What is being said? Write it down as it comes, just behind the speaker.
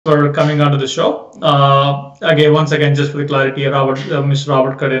for coming onto the show. Again, once again, just for the clarity, Mr.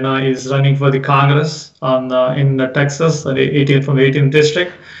 Robert Cadena is running for the Congress on in Texas, the 18th from the 18th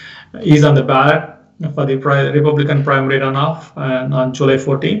district. He's on the ballot for the Republican primary runoff and on July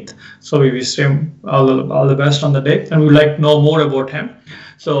 14th. So we wish him all the best on the day, and we'd like to know more about him.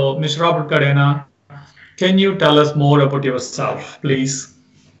 So, Mr. Robert Cadena, can you tell us more about yourself, please?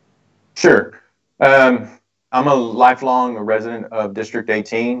 Sure. Um, I'm a lifelong resident of District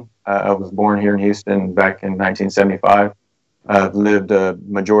 18. I was born here in Houston back in 1975. I've lived a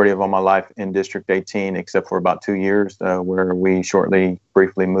majority of all my life in District 18, except for about 2 years, where we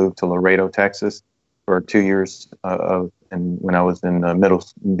briefly moved to Laredo, Texas, for 2 years and when I was in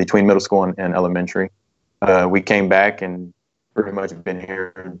between middle school and elementary. We came back and pretty much been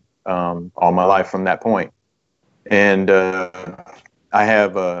here all my life from that point. And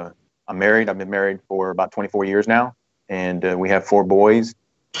I'm married. I've been married for about 24 years now, and we have 4 boys.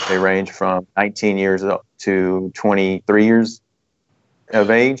 They range from 19 years up to 23 years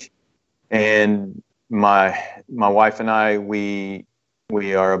of age. And my wife and I, we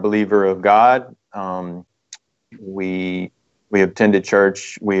are a believer of God. We attended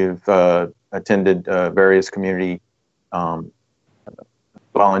church. We've attended various community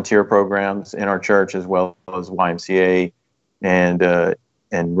volunteer programs in our church, as well as YMCA,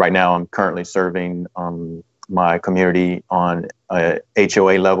 and right now I'm currently serving my community on a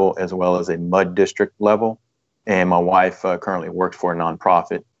HOA level as well as a mud district level, and my wife currently works for a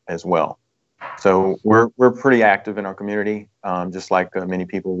nonprofit as well. So we're pretty active in our community, just like many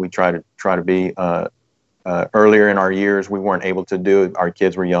people. We try to be. Earlier in our years, we weren't able to do it. Our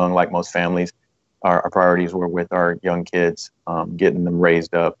kids were young, like most families. Our priorities were with our young kids, getting them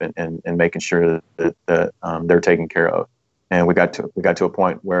raised up and making sure that they're taken care of. And we got to a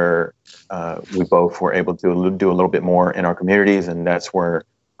point where we both were able to do a little bit more in our communities, and that's where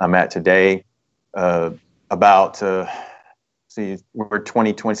I'm at today. We're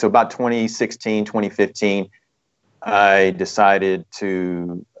 2020, so about 2016, 2015, I decided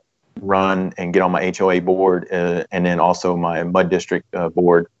to run and get on my HOA board, and then also my mud district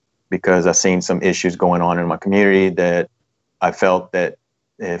board, because I've seen some issues going on in my community that I felt that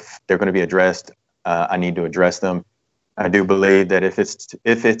if they're going to be addressed, I need to address them. I do believe that if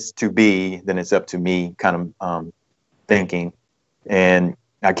it's to be, then it's up to me, kind of thinking, and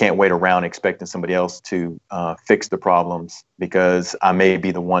I can't wait around expecting somebody else to fix the problems, because I may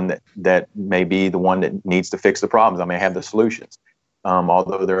be the one that needs to fix the problems. I may have the solutions,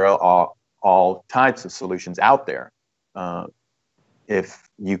 although there are all types of solutions out there. If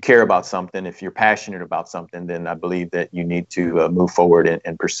you care about something, if you're passionate about something, then I believe that you need to move forward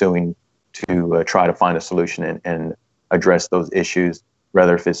in pursuing to try to find a solution and address those issues,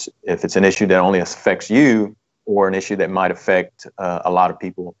 rather if it's an issue that only affects you or an issue that might affect a lot of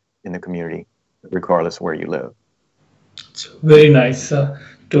people in the community, regardless of where you live. It's very nice to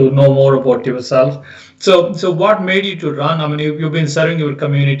know more about yourself. So what made you to run? I mean, you've been serving your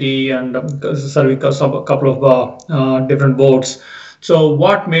community and serving a couple of different boards. So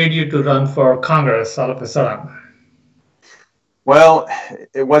what made you to run for Congress all of a sudden? Well,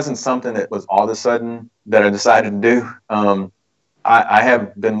 it wasn't something that was all of a sudden that I decided to do. I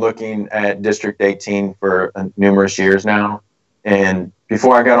have been looking at District 18 for numerous years now. And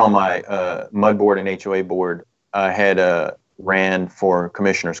before I got on my mud board and HOA board, I had ran for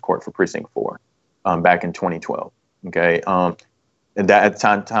Commissioner's Court for Precinct 4 back in 2012. Okay. At that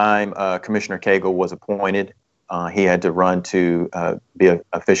time, Commissioner Cagle was appointed. He had to run to be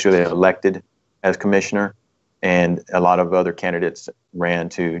officially elected as commissioner, and a lot of other candidates ran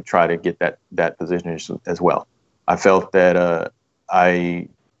to try to get that position as well. I felt that I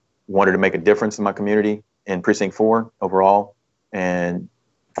wanted to make a difference in my community in Precinct 4 overall, and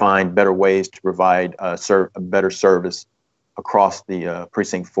find better ways to provide a better service across the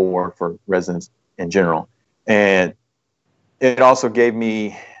Precinct 4 for residents in general. And it also gave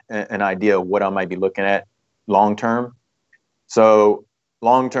me an idea of what I might be looking at long term. So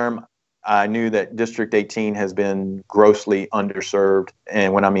long term, I knew that District 18 has been grossly underserved.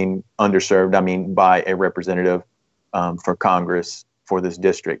 And when I mean underserved, I mean by a representative for Congress for this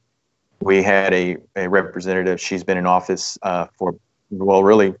district. We had a representative. She's been in office for, well,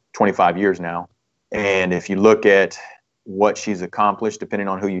 really 25 years now. And if you look at what she's accomplished, depending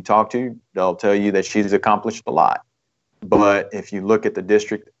on who you talk to, they'll tell you that she's accomplished a lot. But if you look at the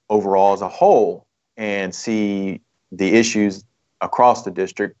district overall as a whole and see the issues across the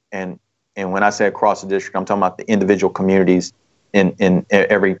district, and when I say across the district, I'm talking about the individual communities in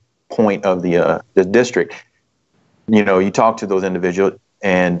every point of the district. You know, you talk to those individuals,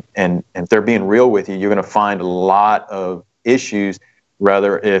 and if they're being real with you, you're going to find a lot of issues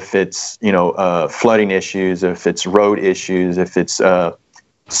rather if it's, flooding issues, if it's road issues, if it's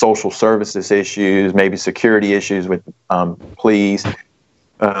social services issues, maybe security issues with police.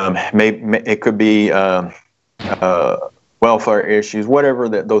 Maybe it could be welfare issues, whatever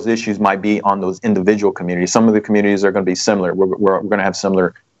those issues might be on those individual communities. Some of the communities are going to be similar. We're going to have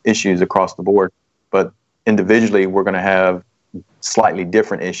similar issues across the board, but individually we're going to have slightly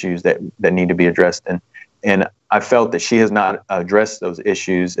different issues that need to be addressed. And I felt that she has not addressed those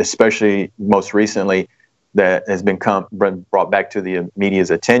issues, especially most recently that has been brought back to the media's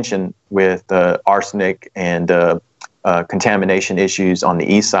attention with arsenic and contamination issues on the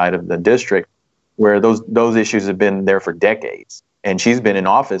east side of the district, where those issues have been there for decades. And she's been in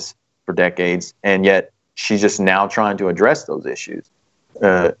office for decades, and yet she's just now trying to address those issues.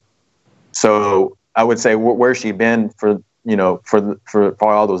 So I would say, where's she been for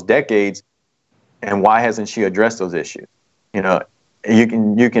all those decades, and why hasn't she addressed those issues?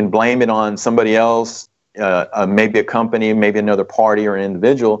 You can blame it on somebody else, maybe a company, maybe another party or an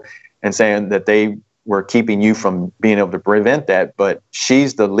individual, and saying that they were keeping you from being able to prevent that. But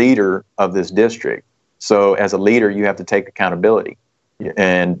she's the leader of this district. So as a leader, you have to take accountability,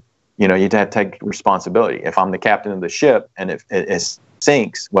 and you have to take responsibility. If I'm the captain of the ship and if it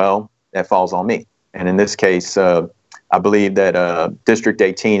sinks, well, that falls on me. And in this case, I believe that District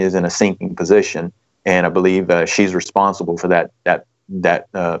 18 is in a sinking position, and I believe she's responsible for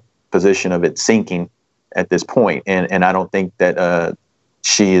that position of it sinking at this point. And I don't think that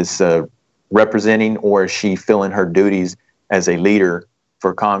she is representing, or is she filling her duties as a leader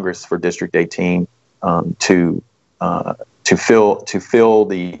for Congress for District 18 to fill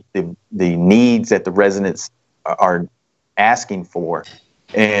the needs that the residents are asking for.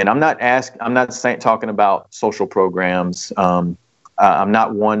 And I'm not talking about social programs. I'm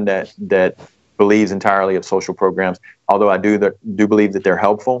not one that believes entirely of social programs, although I do believe that they're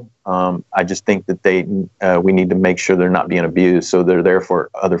helpful. I just think that we need to make sure they're not being abused, so they're there for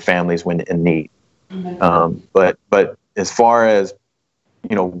other families when in need. But as far as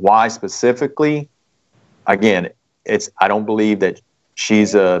why specifically, again, I don't believe that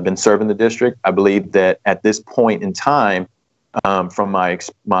she's been serving the district. I believe that at this point in time, from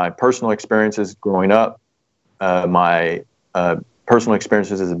my personal experiences growing up, my personal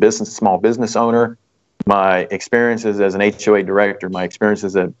experiences as a small business owner, my experiences as an HOA director, my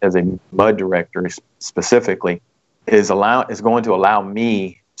experiences as a MUD director specifically, is going to allow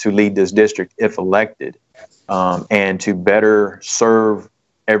me to lead this district if elected, and to better serve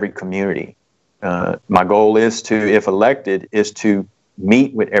every community. My goal is if elected, is to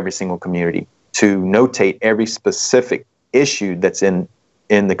meet with every single community, to notate every specific issue that's in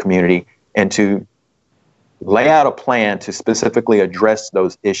the community, and to lay out a plan to specifically address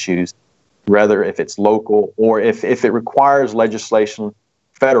those issues, whether if it's local or if it requires legislation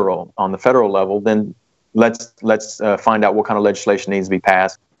on the federal level, then let's find out what kind of legislation needs to be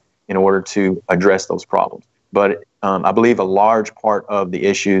passed in order to address those problems. But I believe a large part of the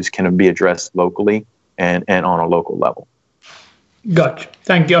issues can be addressed locally and on a local level. Gotcha.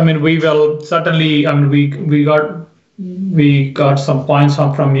 Thank you. I mean, we will certainly, we got some points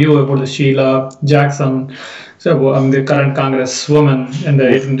from you about the Sheila Jackson, so the current Congresswoman in the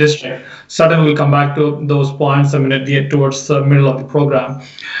 18th district. Certainly, we'll come back to those points. Towards the middle of the program.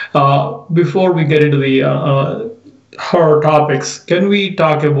 Before we get into the her topics, can we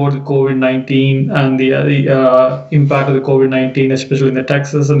talk about the COVID-19 and the impact of the COVID-19, especially in the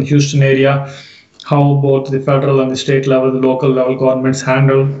Texas and Houston area? How both the federal and the state level, the local level governments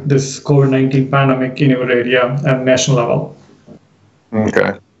handle this COVID-19 pandemic in your area and national level?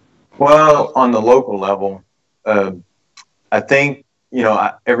 Okay. Well, on the local level, I think,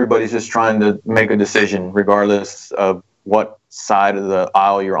 everybody's just trying to make a decision, regardless of what side of the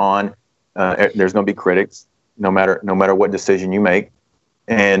aisle you're on. There's going to be critics, no matter what decision you make.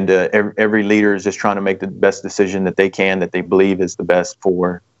 And every leader is just trying to make the best decision that they can, that they believe is the best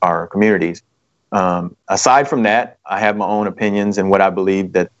for our communities. Aside from that, I have my own opinions and what I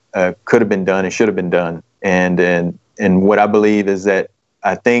believe that could have been done and should have been done. And what I believe is that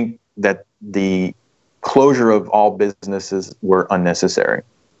I think that the closure of all businesses were unnecessary.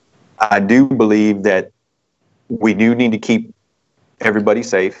 I do believe that we do need to keep everybody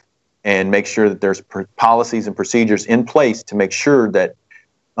safe and make sure that there's policies and procedures in place to make sure that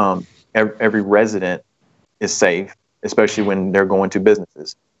every resident is safe, especially when they're going to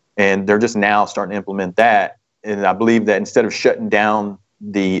businesses. And they're just now starting to implement that. And I believe that instead of shutting down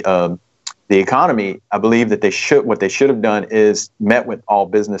the economy, I believe that what they should have done is met with all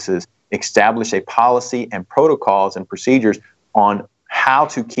businesses, establish a policy and protocols and procedures on how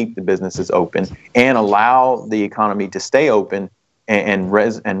to keep the businesses open and allow the economy to stay open and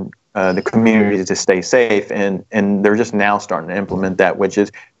the community to stay safe. And they're just now starting to implement that, which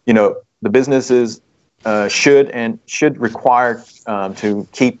is, the businesses should require to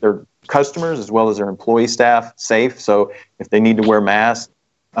keep their customers as well as their employee staff safe. So if they need to wear masks,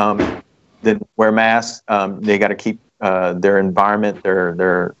 then wear masks. They got to keep their environment,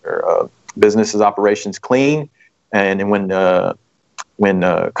 their businesses operations clean. And when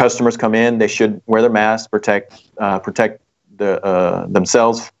customers come in, they should wear their masks, protect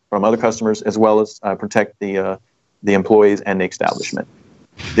themselves from other customers, as well as protect the employees and the establishment.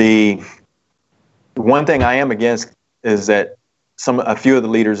 The one thing I am against is that a few of the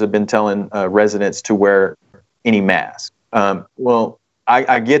leaders have been telling residents to wear any mask. Well,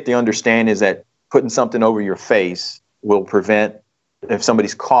 I get the understanding is that putting something over your face will prevent, if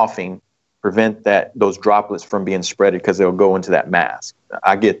somebody's coughing, prevent those droplets from being spread because they'll go into that mask.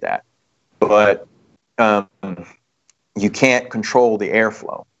 I get that. But you can't control the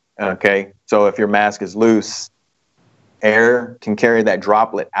airflow, okay? So if your mask is loose, air can carry that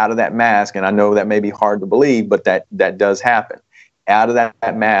droplet out of that mask, and I know that may be hard to believe, but that does happen. Out of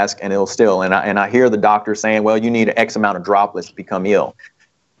that mask, and it'll still. And I hear the doctor saying, well, you need X amount of droplets to become ill.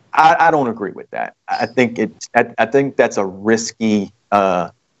 I don't agree with that. I think that's a risky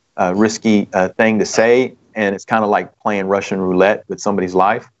thing to say, and it's kind of like playing Russian roulette with somebody's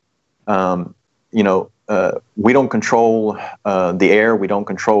life. We don't control the air. We don't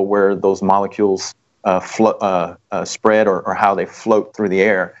control where those molecules spread or how they float through the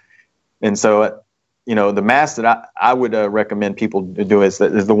air. And so, the mask that I would recommend people to do is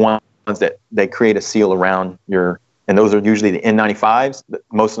the ones that they create a seal around and those are usually the N95s.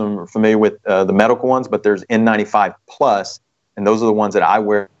 Most of them are familiar with the medical ones, but there's N95 plus, and those are the ones that I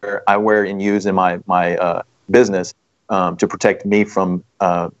wear and use in my business to protect me from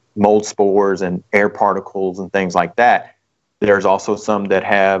mold spores and air particles and things like that. There's also some that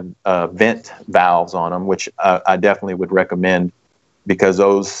have vent valves on them, which I definitely would recommend, because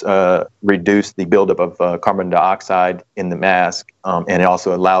those reduce the buildup of carbon dioxide in the mask, and it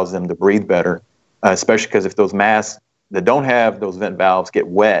also allows them to breathe better, especially because if those masks that don't have those vent valves get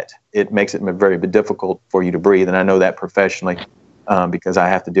wet, it makes it very difficult for you to breathe. And I know that professionally because I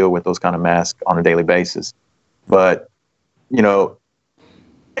have to deal with those kind of masks on a daily basis. But,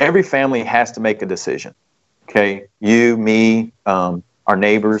 every family has to make a decision. Okay, you, me, our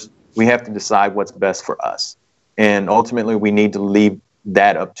neighbors, we have to decide what's best for us. And ultimately, we need to leave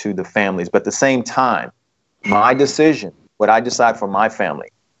that up to the families. But at the same time, my decision, what I decide for my family,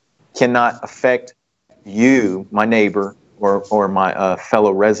 cannot affect you, my neighbor, or my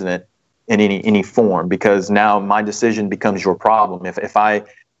fellow resident in any form, because now my decision becomes your problem. If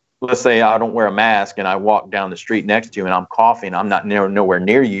let's say I don't wear a mask and I walk down the street next to you and I'm coughing, I'm not nowhere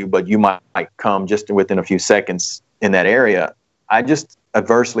near you, but you might come just within a few seconds in that area. I just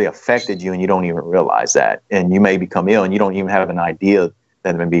adversely affected you and you don't even realize that. And you may become ill and you don't even have an idea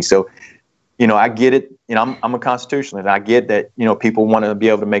that it may be. So, I get it. I'm a constitutionalist. I get that, people want to be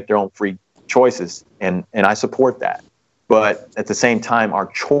able to make their own free choices. And I support that. But at the same time, our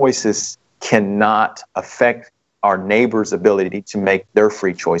choices cannot affect our neighbors' ability to make their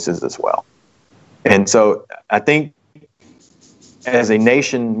free choices as well. And so I think as a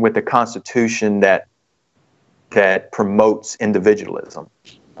nation with a constitution that promotes individualism,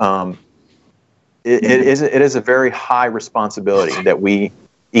 it is a very high responsibility that we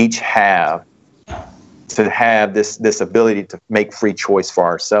each have to have this ability to make free choice for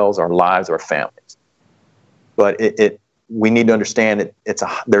ourselves, our lives, our families. But we need to understand that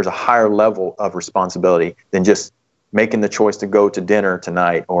there's a higher level of responsibility than just making the choice to go to dinner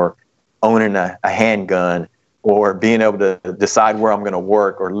tonight, or owning a handgun, or being able to decide where I'm going to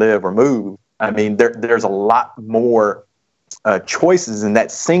work or live or move. I mean, there's a lot more choices in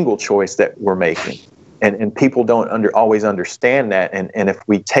that single choice that we're making. And people don't always understand that. And if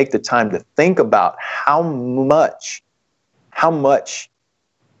we take the time to think about how much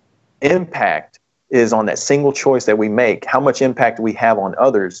impact is on that single choice that we make, how much impact we have on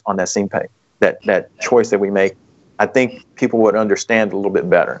others on that same that choice that we make, I think people would understand a little bit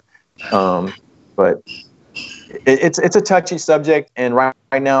better. But it's a touchy subject, and right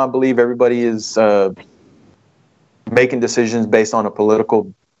now I believe everybody is making decisions based on a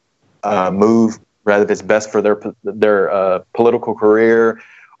political move, rather if it's best for their political career,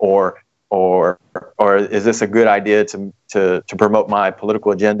 or is this a good idea to promote my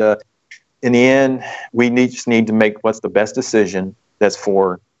political agenda. In the end, we just need to make what's the best decision that's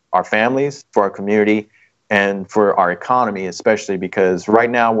for our families, for our community, and for our economy, especially because right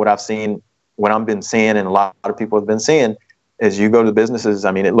now what I've been seeing, and a lot of people have been seeing, is you go to businesses,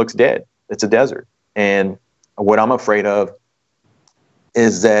 I mean, it looks dead. It's a desert. And what I'm afraid of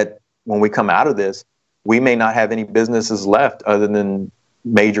is that when we come out of this, we may not have any businesses left other than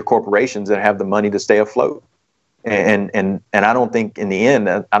major corporations that have the money to stay afloat. And I don't think in the end,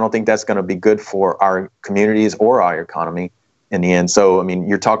 I don't think that's going to be good for our communities or our economy in the end. So, I mean,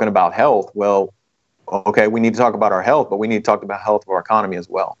 you're talking about health. Well, okay, we need to talk about our health, but we need to talk about health of our economy as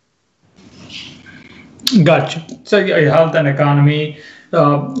well. Gotcha. So yeah, health and economy.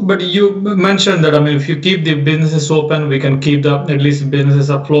 But you mentioned that, I mean, if you keep the businesses open, we can keep at least businesses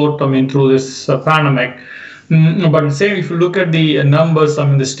afloat, I mean, through this pandemic. But say if you look at the numbers, I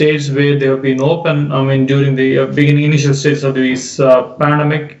mean, the states where they have been open, I mean, during the initial stages of this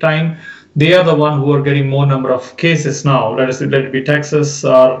pandemic time, they are the one who are getting more number of cases now. Let it be Texas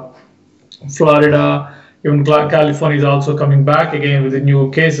or Florida, even California is also coming back again with the new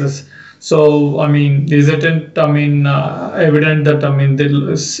cases. So, I mean, is it, evident that, I mean,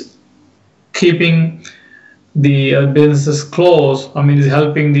 keeping the businesses closed, I mean, is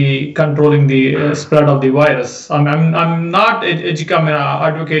helping the controlling the spread of the virus. I'm not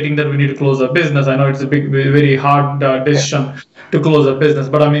advocating that we need to close a business. I know it's a very hard decision to close a business,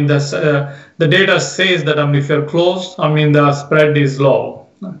 but I mean, the data says that, I mean, if you're closed, I mean, the spread is low.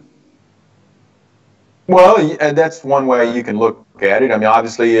 Well, that's one way you can look at it. I mean,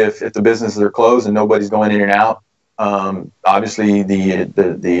 obviously, if the businesses are closed and nobody's going in and out, obviously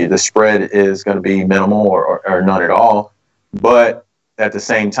the spread is going to be minimal or none at all. But at the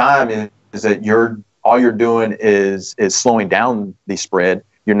same time, is that all you're doing is slowing down the spread.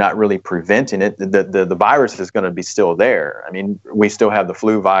 You're not really preventing it. The virus is going to be still there. I mean, we still have the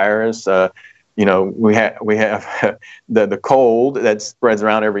flu virus. You know, we have the cold that spreads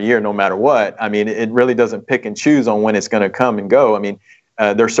around every year, no matter what. I mean, it really doesn't pick and choose on when it's going to come and go. I mean,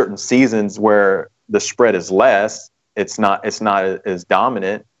 there are certain seasons where the spread is less. It's not as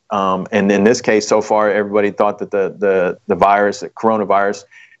dominant. And in this case, so far, everybody thought that the coronavirus,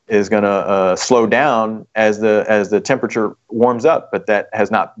 is going to slow down as the temperature warms up, but that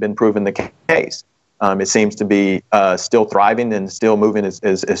has not been proven the case. It seems to be still thriving and still moving as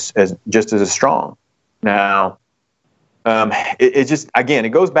just as strong. Now, it just, again, it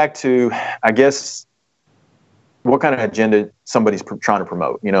goes back to, I guess, what kind of agenda somebody's trying to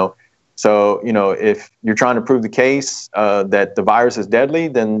promote, you know? So, you know, if you're trying to prove the case that the virus is deadly,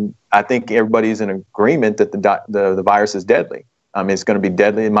 then I think everybody's in agreement that the virus is deadly. It's going to be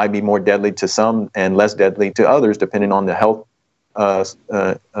deadly. It might be more deadly to some and less deadly to others, depending on the health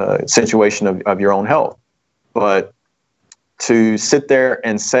situation of your own health. But to sit there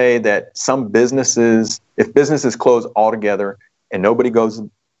and say that some businesses, if businesses close altogether and nobody goes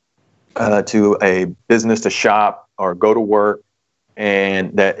to a business to shop or go to work,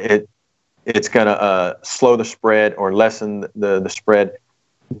 and that it's going to slow the spread or lessen the spread,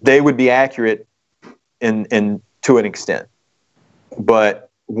 they would be accurate in to an extent. But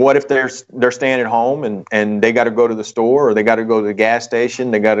what if they're staying at home and they got to go to the store, or they got to go to the gas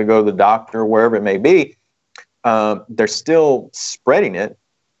station, they got to go to the doctor, wherever it may be? They're still spreading it,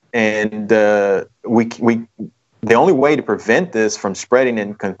 and the only way to prevent this from spreading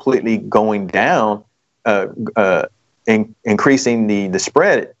and completely going down, increasing the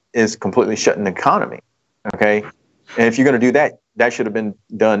spread, is completely shutting the economy. Okay, and if you're going to do that, that should have been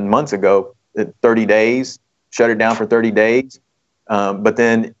done months ago. 30 days, shut it down for 30 days. But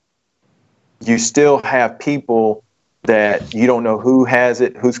then you still have people that you don't know who has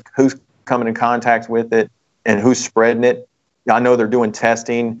it, who's coming in contact with it, and who's spreading it. I know they're doing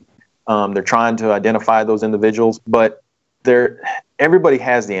testing. They're trying to identify those individuals, but everybody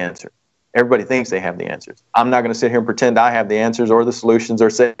has the answer. Everybody thinks they have the answers. I'm not going to sit here and pretend I have the answers or the solutions, or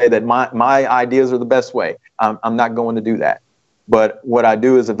say that my ideas are the best way. I'm not going to do that. But what I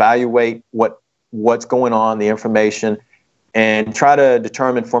do is evaluate what's going on, the information, and try to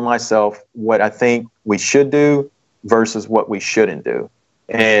determine for myself what I think we should do versus what we shouldn't do.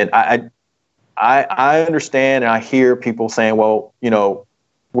 And I understand, and I hear people saying, well, you know,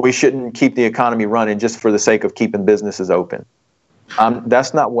 we shouldn't keep the economy running just for the sake of keeping businesses open.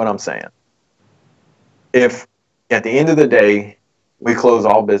 That's not what I'm saying. If at the end of the day, we close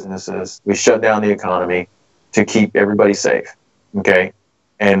all businesses, we shut down the economy to keep everybody safe, okay?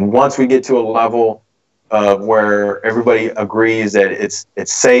 And once we get to a level where everybody agrees that it's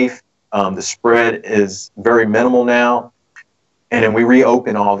safe, the spread is very minimal now, and then we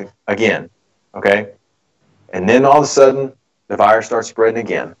reopen all again, okay? And then all of a sudden, the virus starts spreading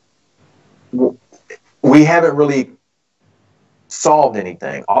again. We haven't really solved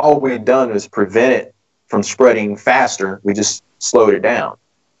anything. All we've done is prevent it from spreading faster. We just slowed it down,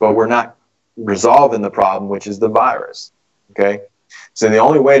 but we're not resolving the problem, which is the virus, okay? So the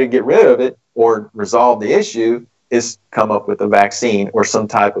only way to get rid of it or resolve the issue is come up with a vaccine or some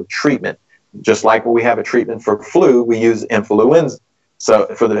type of treatment. Just like when we have a treatment for flu, we use influenza. So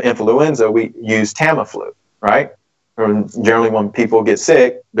for the influenza, we use Tamiflu, right? Or generally when people get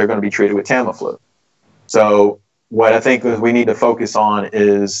sick, they're going to be treated with Tamiflu. So what I think we need to focus on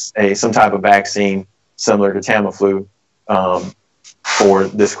is some type of vaccine similar to Tamiflu for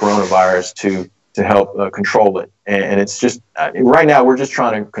this coronavirus to help control it. And it's just, right now, we're just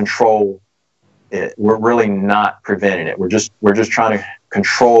trying to control it. We're really not preventing it. We're just trying to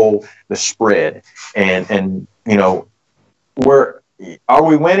control the spread. And you know, are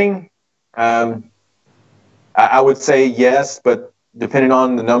we winning? I would say yes, but depending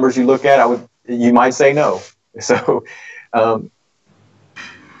on the numbers you look at, you might say no. So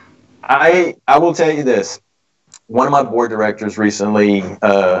I will tell you this. One of my board directors recently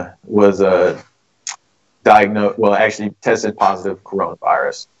was diagnosed, well, actually tested positive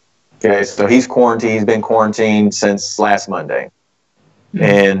coronavirus. Okay, so he's quarantined. He's been quarantined since last Monday.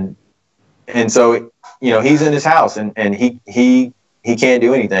 Mm-hmm. And so, you know, he's in his house and he can't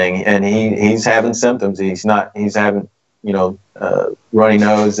do anything, and he's having symptoms. He's having, you know, runny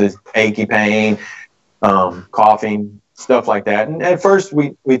nose, achy pain, coughing, stuff like that. And at first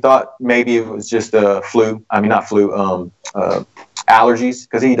we thought maybe it was just allergies,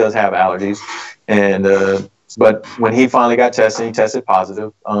 because he does have allergies. And but when he finally got tested, he tested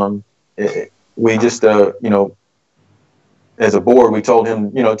positive. We just, you know, as a board, we told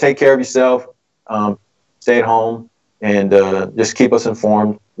him, you know, take care of yourself, stay at home, and just keep us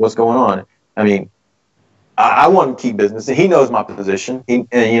informed what's going on. I mean, I want to keep business. He knows my position. He's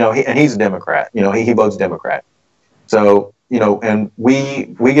a Democrat. You know, he votes Democrat. So, you know, and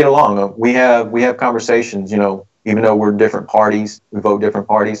we get along. We have conversations. You know, even though we're different parties, we vote different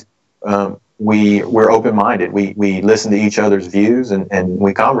parties. We're open-minded. We listen to each other's views and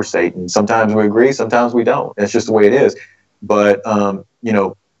we conversate. And sometimes we agree, sometimes we don't. That's just the way it is. But you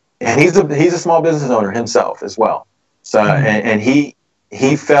know, and he's a small business owner himself as well. So and he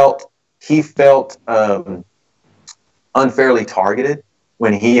felt unfairly targeted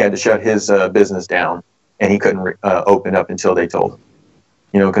when he had to shut his business down, and he couldn't open up until they told him.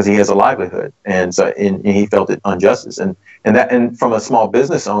 You know, because he has a livelihood, and so and he felt it injustice. And from a small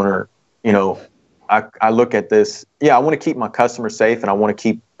business owner, you know, I look at this. Yeah, I want to keep my customers safe, and I want to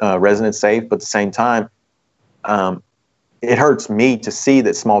keep residents safe, but at the same time, it hurts me to see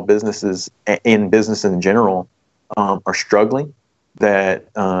that small businesses in business in general are struggling. That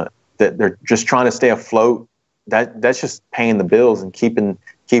they're just trying to stay afloat. That's just paying the bills and keeping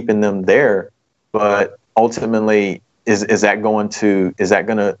them there. But ultimately, is that going to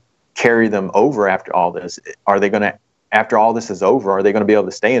carry them over after all this? Are they going to, after all this is over, are they going to be able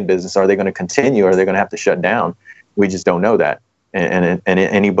to stay in business? Are they going to continue? Or are they going to have to shut down? We just don't know that. And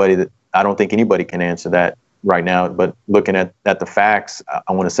anybody I don't think anybody can answer that right now. But looking at the facts,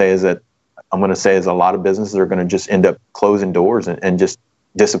 I want to say is a lot of businesses are going to just end up closing doors and just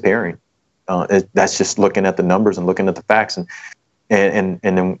disappearing. That's just looking at the numbers and looking at the facts, and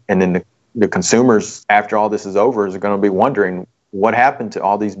then the consumers, after all this is over, is going to be wondering what happened to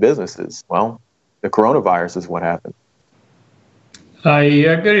all these businesses. Well, the coronavirus is what happened. I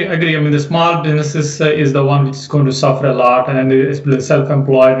agree. I mean, the small businesses is the one which is going to suffer a lot, and the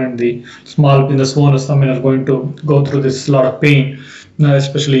self-employed and the small business owners, I mean, are going to go through this lot of pain,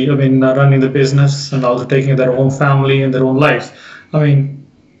 especially, I mean, running the business and also taking their own family and their own lives. I mean,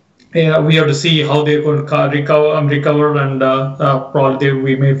 we have to see how they're going to recover, and probably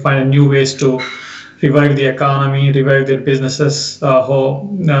we may find new ways to revive the economy, revive their businesses.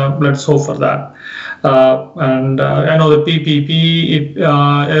 Let's hope for that. And I know the PPP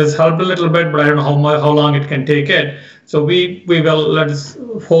has helped a little bit, but I don't know how long it can take it. So we will, let's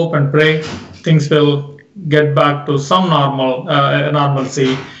hope and pray things will get back to some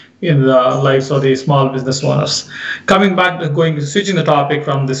normalcy in the lives of the small business owners. Coming back, switching the topic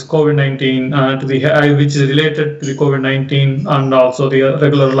from this COVID-19 to the which is related to the COVID-19 and also the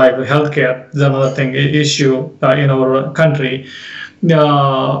regular life healthcare is another issue in our country.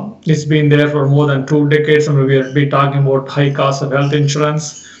 It's been there for more than 2 decades, and we'll be talking about high cost of health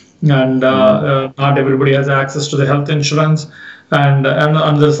insurance, and not everybody has access to the health insurance. And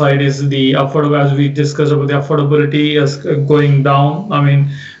another side is the affordable, as we discussed about the affordability is going down. I mean,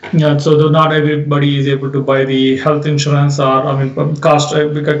 so not everybody is able to buy the health insurance, or I mean, because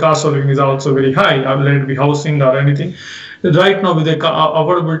cost of living is also very high, let it be housing or anything. Right now, with the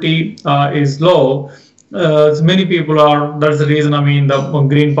affordability is low, many people that's the reason, I mean, the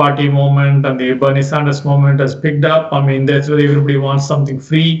Green Party movement and the Bernie Sanders movement has picked up. I mean, that's where everybody wants something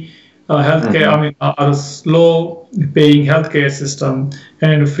free healthcare. I mean, a slow-paying healthcare system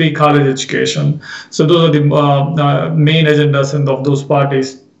and free college education. So those are the main agendas of those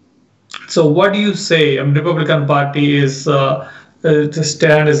parties. So what do you say? I mean, Republican Party is the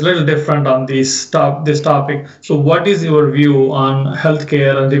stand is a little different on this topic. So what is your view on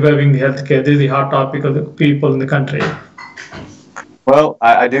healthcare and reviving the healthcare? This is the hot topic of the people in the country. Well,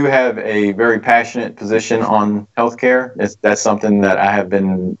 I do have a very passionate position on healthcare. That's something that I have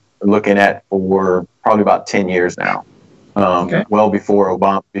been looking at for probably about 10 years now. Well before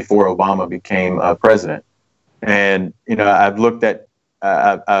Obama became president. And I've looked at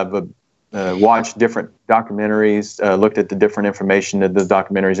I've watched different documentaries, looked at the different information of the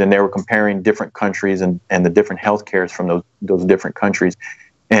documentaries, and they were comparing different countries and the different healthcares from those different countries.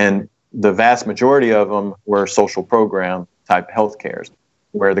 And the vast majority of them were social program type healthcares,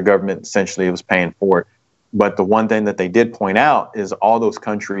 where the government essentially was paying for it. But the one thing that they did point out is all those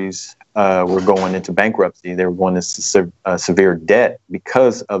countries were going into bankruptcy. They were going into severe debt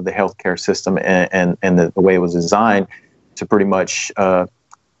because of the healthcare system and the way it was designed to pretty much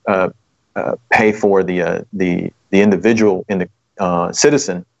pay for the individual in the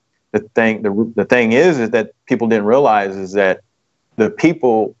citizen. The thing is that people didn't realize is that the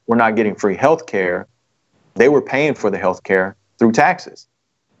people were not getting free health care. They were paying for the health care through taxes.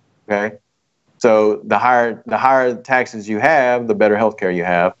 Okay. So the higher taxes you have, the better health care you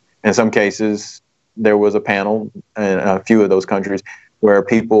have. In some cases, there was a panel in a few of those countries where a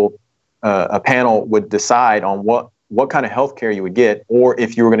panel would decide on what kind of health care you would get, or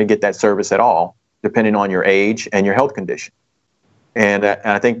if you were going to get that service at all, depending on your age and your health condition. And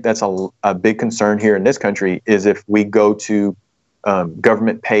I think that's a big concern here in this country is if we go to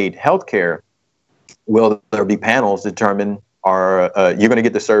government paid health care, will there be panels determine are you going to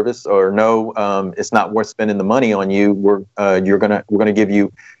get the service or no? It's not worth spending the money on you. We're going to give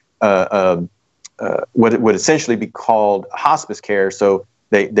you what would essentially be called hospice care. So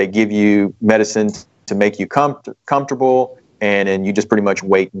they give you medicine to make you comfortable, and then you just pretty much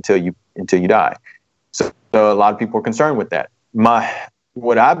wait until you die. So a lot of people are concerned with that.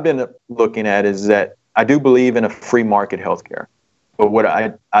 What I've been looking at is that I do believe in a free market healthcare, but what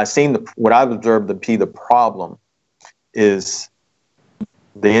I've observed to be the problem is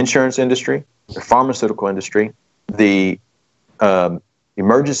the insurance industry, the pharmaceutical industry, the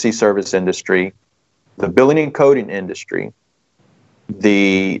emergency service industry, the billing and coding industry,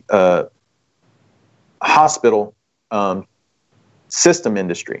 the hospital system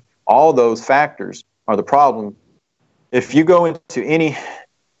industry. All those factors are the problem. If you go into any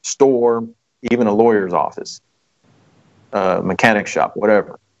store, even a lawyer's office, mechanic shop,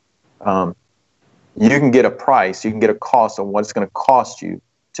 whatever, you can get a price, you can get a cost on what it's going to cost you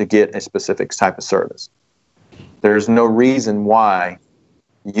to get a specific type of service. There's no reason why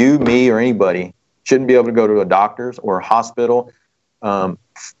you, me, or anybody shouldn't be able to go to a doctor's or a hospital,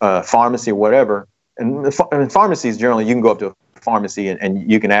 pharmacy, whatever. And in pharmacies, generally, you can go up to a pharmacy and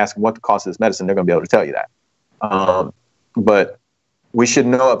you can ask them what the cost of this medicine. They're going to be able to tell you that. But we should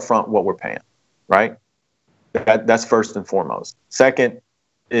know up front what we're paying, right? That's first and foremost. Second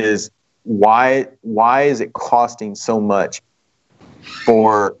is why is it costing so much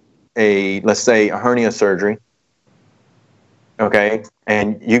for let's say a hernia surgery, okay?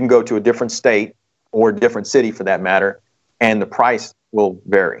 And you can go to a different state or a different city for that matter, and the price will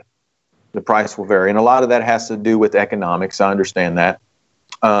vary. The price will vary. And a lot of that has to do with economics. I understand that.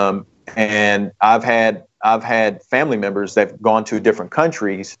 And I've had family members that have gone to different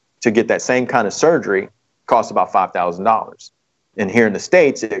countries to get that same kind of surgery, cost about $5,000. And here in the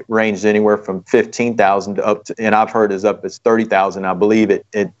States, it ranged anywhere from $15,000 to up to, and I've heard as up as $30,000. I believe it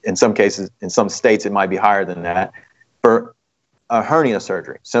in some cases, in some states, it might be higher than that for a hernia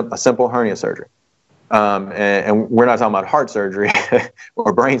surgery, a simple hernia surgery. And we're not talking about heart surgery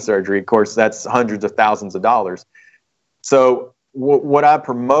or brain surgery. Of course, that's hundreds of thousands of dollars. So what I'm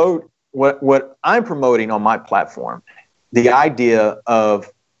promoting on my platform, the idea of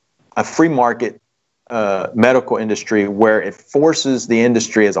a free market medical industry where it forces the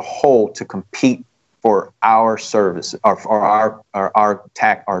industry as a whole to compete for our service or our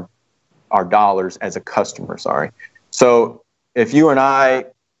dollars as a customer. Sorry. So if you and I,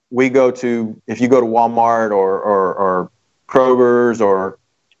 if you go to Walmart or Kroger's or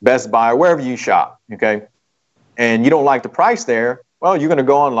Best Buy or wherever you shop, okay, and you don't like the price there, well, you're going to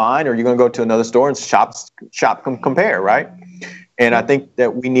go online or you're going to go to another store and compare, right? And I think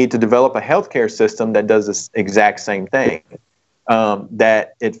that we need to develop a healthcare system that does this exact same thing,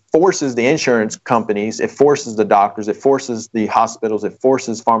 that it forces the insurance companies, it forces the doctors, it forces the hospitals, it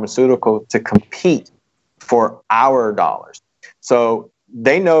forces pharmaceutical to compete for our dollars. So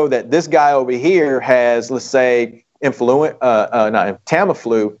they know that this guy over here has, let's say, Tamiflu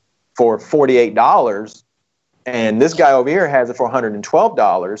for $48, and this guy over here has it for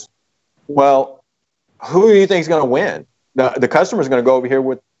 $112. Well, who do you think is going to win? The customer is going to go over here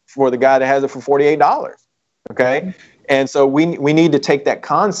for the guy that has it for $48. Okay, and so we need to take that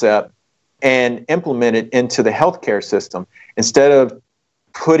concept and implement it into the healthcare system instead of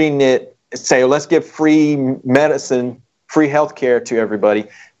putting it, say, let's give free medicine, free healthcare to everybody,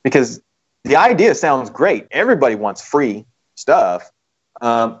 because the idea sounds great. Everybody wants free stuff,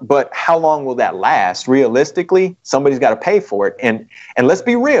 but how long will that last? Realistically, somebody's got to pay for it, and let's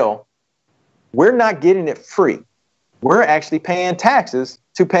be real, we're not getting it free. We're actually paying taxes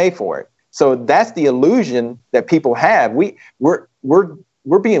to pay for it. So that's the illusion that people have. We're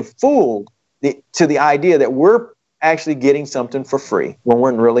being fooled to the idea that we're actually getting something for free when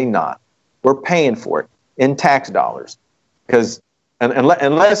we're really not. We're paying for it in tax dollars, because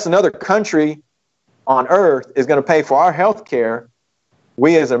unless another country on earth is going to pay for our health care,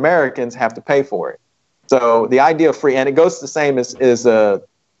 we as Americans have to pay for it. So the idea of free, and it goes the same as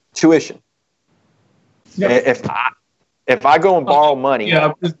tuition. Yep. If I go and borrow money.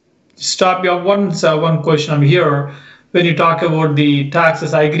 Yeah, stop you. One question I'm here. When you talk about the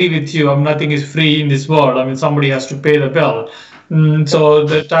taxes, I agree with you. Nothing is free in this world. I mean, somebody has to pay the bill. So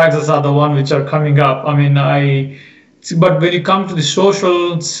the taxes are the one which are coming up. But when you come to the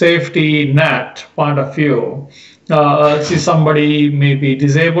social safety net point of view, see, somebody may be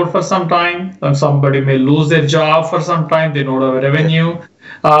disabled for some time, and somebody may lose their job for some time. They don't have revenue.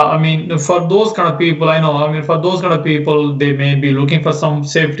 For those kind of people, for those kind of people, they may be looking for some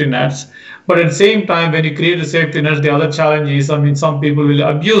safety nets. But at the same time, when you create a safety net, the other challenge is, some people will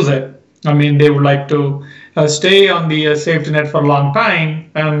abuse it. They would like to stay on the safety net for a long time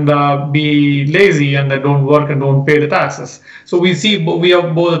and be lazy, and they don't work and don't pay the taxes. So we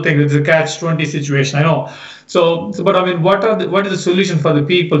have both the things. It's a catch-20 situation, I know. But what is the solution for the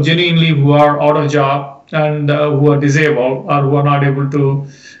people genuinely who are out of job and who are disabled or who are not able to,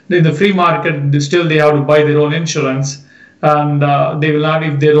 in the free market, still they have to buy their own insurance, and they will not,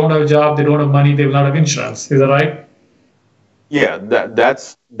 if they don't have a job, they don't have money, they will not have insurance. Is that right? Yeah,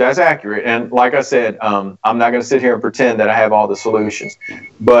 that's accurate. And like I said, I'm not going to sit here and pretend that I have all the solutions.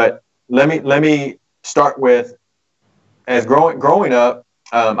 But let me start with, as growing up,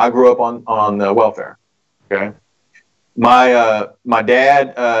 I grew up on welfare. Okay, my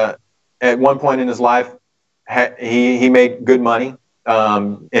dad at one point in his life he made good money.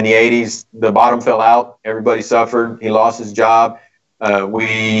 In the 80s, the bottom fell out. Everybody suffered. He lost his job.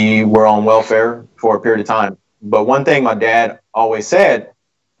 We were on welfare for a period of time. But one thing my dad always said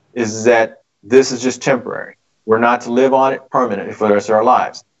is that this is just temporary. We're not to live on it permanently for the rest of our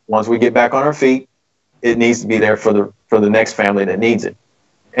lives. Once we get back on our feet, it needs to be there for the next family that needs it.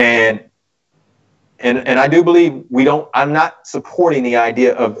 And I do believe I'm not supporting the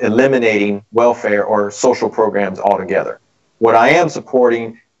idea of eliminating welfare or social programs altogether. What I am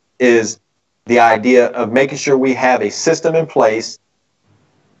supporting is the idea of making sure we have a system in place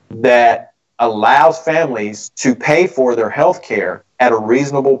that allows families to pay for their health care at a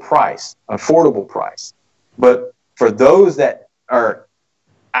reasonable price, affordable price. But for those that are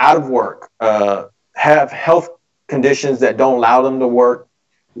out of work, have health conditions that don't allow them to work,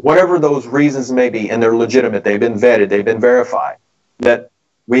 whatever those reasons may be, and they're legitimate, they've been vetted, they've been verified, that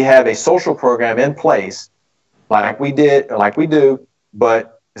we have a social program in place like we do,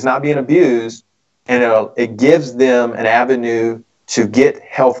 but it's not being abused, and it gives them an avenue to get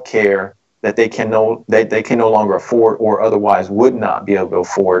health care that they can no longer afford or otherwise would not be able to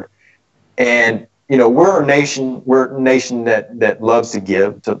afford. And we're a nation that loves to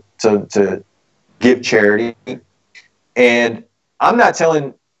give, to give charity. And I'm not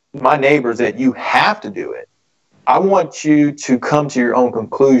telling my neighbors that you have to do it. I want you to come to your own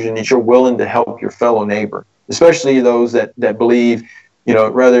conclusion that you're willing to help your fellow neighbor, especially those that believe,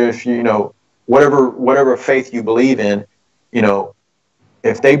 rather if whatever faith you believe in,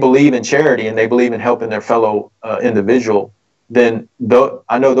 if they believe in charity and they believe in helping their fellow individual, then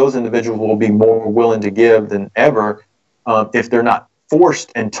I know those individuals will be more willing to give than ever if they're not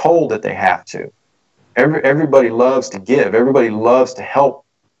forced and told that they have to. Everybody loves to give. Everybody loves to help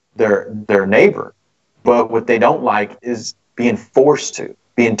their neighbor. But what they don't like is being forced to,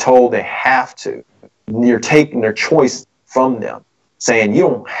 being told they have to. You're taking their choice from them, saying you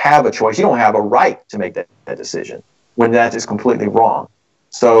don't have a choice. You don't have a right to make that decision, when that is completely wrong.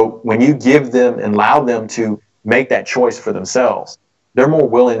 So when you give them and allow them to make that choice for themselves, they're more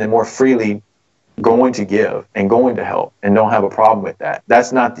willing and more freely going to give and going to help and don't have a problem with that.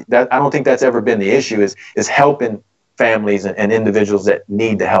 I don't think that's ever been the issue, is helping families and individuals that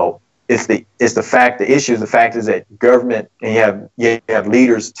need the help. The fact is that government, and you have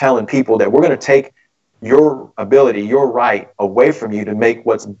leaders telling people that we're going to take your ability, your right away from you to make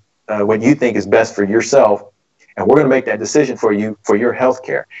what you think is best for yourself. And we're going to make that decision for you for your health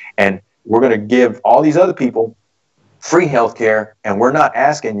care. And we're going to give all these other people free health care, and we're not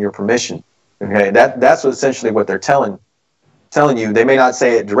asking your permission. Okay, that's essentially what they're telling you. They may not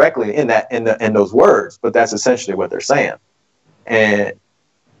say it directly in those words, but that's essentially what they're saying. And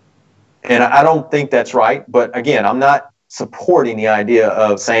I don't think that's right. But again, I'm not supporting the idea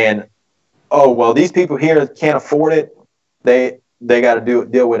of saying, oh, well, these people here can't afford it. They got to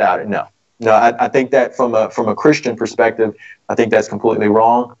deal without it. No, I think that from a Christian perspective, I think that's completely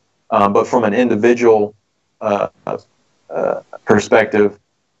wrong. But from an individual perspective,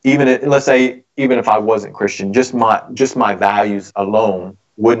 even if I wasn't Christian, just my values alone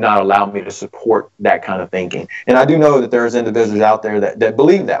would not allow me to support that kind of thinking. And I do know that there's individuals out there that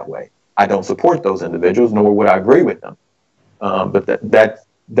believe that way. I don't support those individuals, nor would I agree with them. But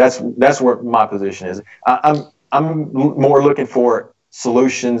that's where my position is. I'm more looking for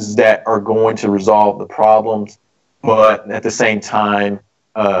solutions that are going to resolve the problems, but at the same time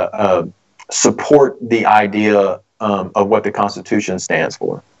support the idea of what the Constitution stands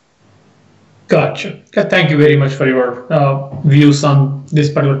for. Gotcha. Thank you very much for your views on this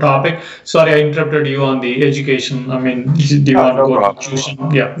particular topic. Sorry, I interrupted you on the education. I mean, do you want to go to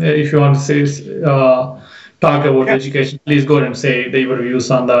tuition? Yeah, if you want to say talk about education, please go ahead and say your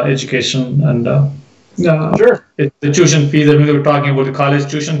views on the education and sure. The tuition fees. I mean, we were talking about the college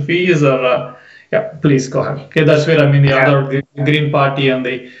tuition fees, or please go ahead. Okay, that's where the Green Party and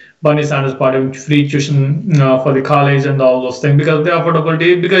the Bernie Sanders party, free tuition for the college and all those things, because the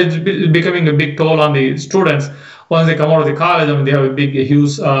affordability, because it's becoming a big toll on the students once they come out of the college. I mean, they have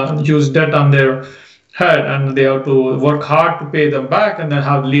a huge debt on their head, and they have to work hard to pay them back, and then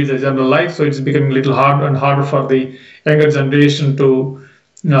have to lead the general life. So it's becoming a little harder and harder for the younger generation to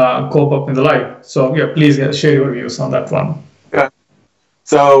cope up in the life. So please share your views on that one. Okay.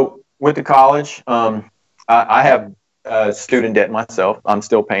 So with the college, I have student debt myself. I'm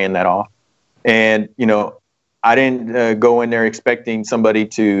still paying that off. And, I didn't go in there expecting somebody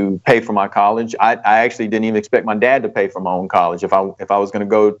to pay for my college. I actually didn't even expect my dad to pay for my own college. If I was going to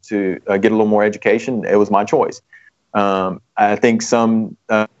go to get a little more education, it was my choice. I think some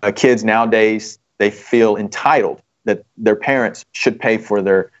kids nowadays, they feel entitled that their parents should pay for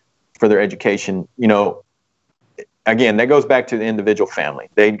their education. Again, that goes back to the individual family.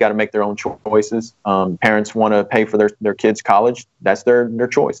 They've got to make their own choices. Parents want to pay for their kids' college. That's their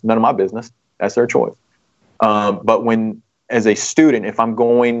choice. None of my business. That's their choice. But as a student, if I'm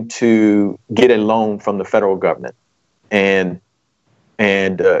going to get a loan from the federal government and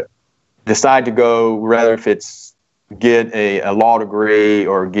decide to go, rather if it's get a law degree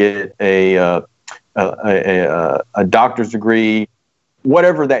or get a doctor's degree,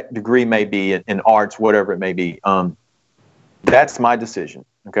 whatever that degree may be, in arts, whatever it may be, that's my decision.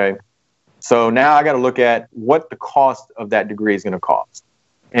 Okay. So now I got to look at what the cost of that degree is going to cost.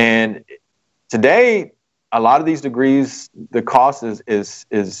 And today, a lot of these degrees, the cost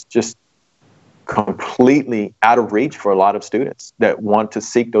is just completely out of reach for a lot of students that want to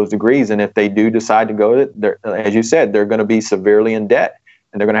seek those degrees. And if they do decide to go, as you said, they're going to be severely in debt,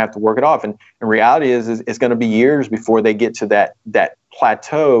 and they're going to have to work it off. And reality is it's going to be years before they get to that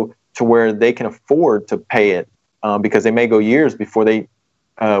plateau to where they can afford to pay it, because they may go years before they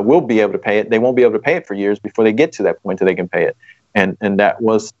will be able to pay it. They won't be able to pay it for years before they get to that point that they can pay it. And that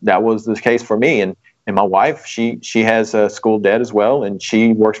was the case for me. And my wife, she has a school debt as well, and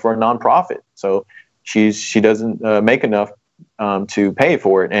she works for a nonprofit. So she doesn't make enough to pay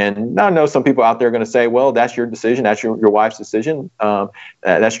for it. And I know some people out there are going to say, well, that's your decision. That's your wife's decision.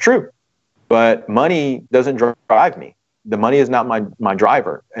 That's true. But money doesn't drive me. The money is not my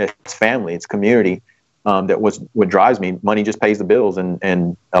driver. It's family. It's community. What drives me. Money just pays the bills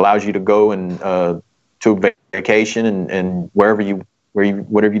and allows you to go and to vacation and whatever you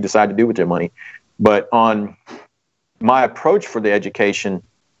decide to do with your money. But on my approach for the education,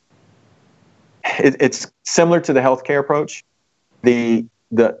 it's similar to the healthcare approach. You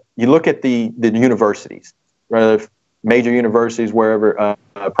look at the universities, rather major universities, wherever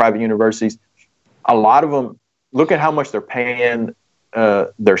private universities, a lot of them, look at how much they're paying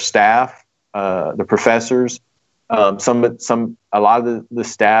their staff, the professors. A lot of the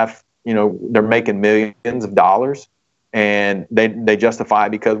staff, they're making millions of dollars, and they justify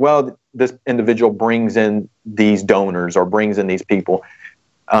it because, well, this individual brings in these donors or brings in these people.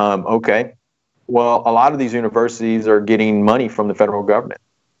 Okay. Well, a lot of these universities are getting money from the federal government.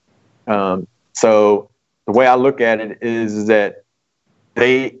 So the way I look at it is that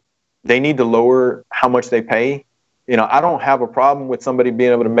they need to lower how much they pay. You know, I don't have a problem with somebody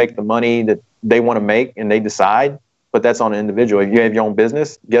being able to make the money that they want to make and they decide, but that's on an individual. If you have your own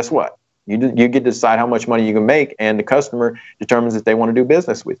business, guess what? You get to decide how much money you can make, and the customer determines if they want to do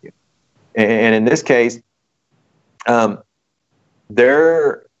business with you. And in this case, the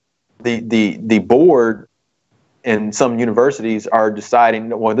board in some universities are deciding,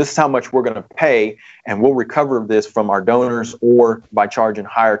 well, this is how much we're going to pay, and we'll recover this from our donors or by charging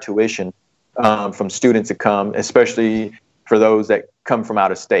higher tuition from students that come, especially for those that come from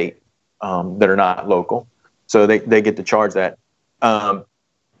out of state that are not local. So they get to charge that.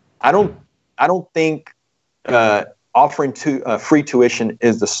 I don't think offering free tuition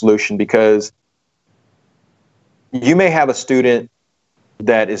is the solution, because you may have a student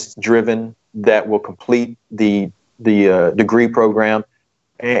that is driven, that will complete the degree program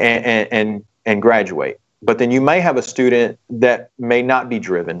and graduate. But then you may have a student that may not be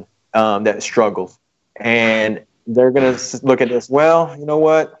driven, that struggles, and they're going to look at this. Well, you know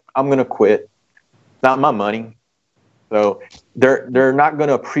what? I'm going to quit. It's not my money. So they're not going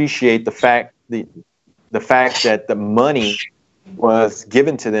to appreciate the fact that the money was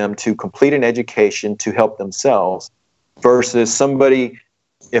given to them to complete an education to help themselves, versus somebody.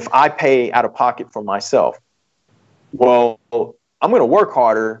 If I pay out of pocket for myself, well, I'm going to work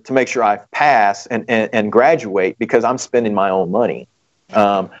harder to make sure I pass and graduate, because I'm spending my own money.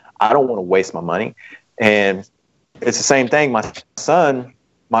 I don't want to waste my money. And it's the same thing. My son,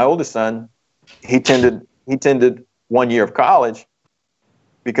 my oldest son, he attended 1 year of college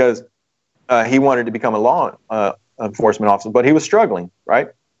because he wanted to become a law enforcement officer, but he was struggling, right?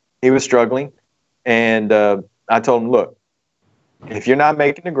 He was struggling. And I told him, look, if you're not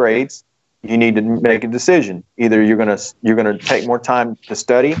making the grades, you need to make a decision. Either you're gonna take more time to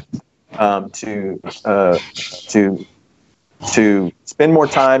study, to spend more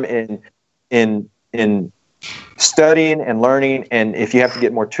time in studying and learning, and if you have to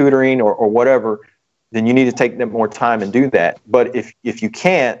get more tutoring or whatever, then you need to take more time and do that. But if you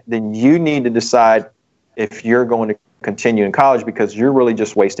can't, then you need to decide if you're going to continue in college, because you're really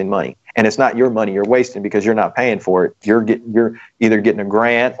just wasting money. And it's not your money you're wasting, because you're not paying for it. You're either getting a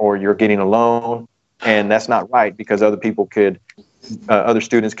grant or you're getting a loan, and that's not right, because other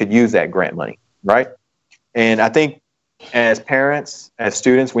students could use that grant money, right? And I think as parents, as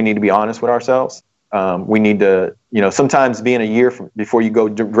students, we need to be honest with ourselves. We need to, sometimes being a year before you go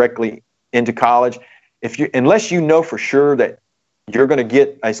directly into college, unless you know for sure that you're going to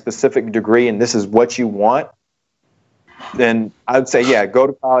get a specific degree and this is what you want, then I'd say, yeah, go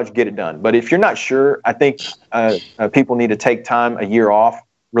to college, get it done. But if you're not sure, I think people need to take time, a year off,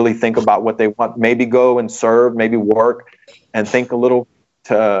 really think about what they want, maybe go and serve, maybe work, and think a little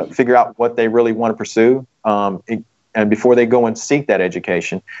to figure out what they really want to pursue, and before they go and seek that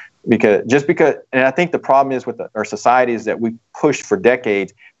education. And I think the problem is with our society is that we pushed for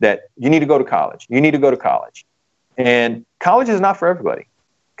decades that you need to go to college. You need to go to college. And college is not for everybody.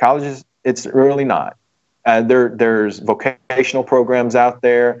 It's really not. There's vocational programs out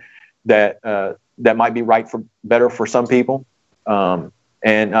there that might be better for some people, and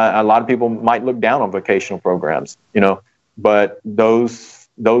a lot of people might look down on vocational programs, but those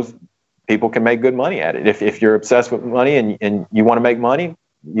people can make good money at it. If you're obsessed with money and you want to make money,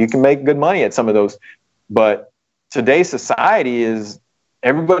 you can make good money at some of those. But today's society is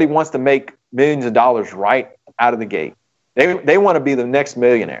everybody wants to make millions of dollars right out of the gate. They want to be the next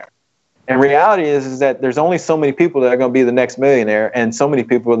millionaire. And reality is that there's only so many people that are going to be the next millionaire, and so many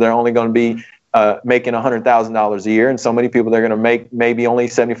people that are only going to be making $100,000 a year, and so many people that are going to make maybe only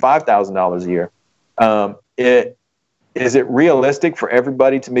 $75,000 a year. Is it realistic for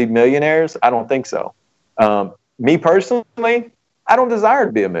everybody to be millionaires? I don't think so. Me personally, I don't desire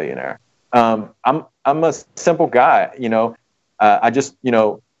to be a millionaire. I'm a simple guy. I just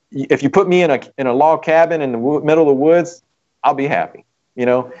if you put me in a log cabin in the middle of the woods, I'll be happy.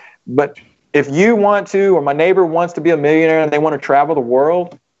 But if you want to, or my neighbor wants to be a millionaire and they want to travel the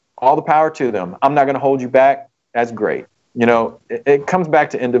world, all the power to them. I'm not going to hold you back. That's great. It comes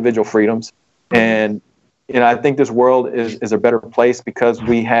back to individual freedoms. And, I think this world is a better place because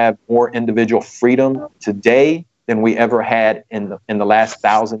we have more individual freedom today than we ever had in the last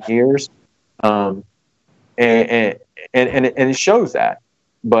 1,000 years. And it shows that.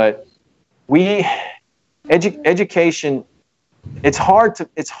 But education, it's hard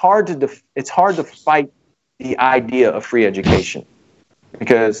to fight the idea of free education,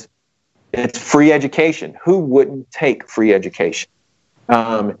 because it's free education. Who wouldn't take free education?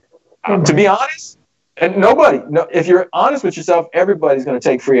 To be honest, and if you're honest with yourself, everybody's going to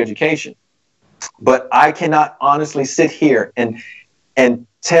take free education. But I cannot honestly sit here and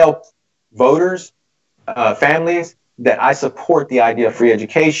tell voters, families, that I support the idea of free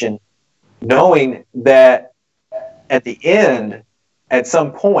education, knowing that at the end, at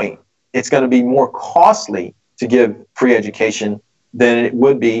some point, it's going to be more costly to give free education than it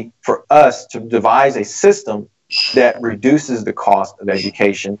would be for us to devise a system that reduces the cost of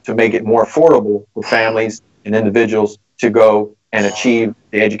education to make it more affordable for families and individuals to go and achieve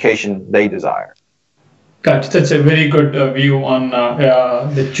the education they desire. Gotcha. That's a very good view on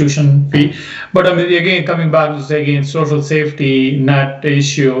the tuition fee. But I mean, again, coming back to say again, social safety net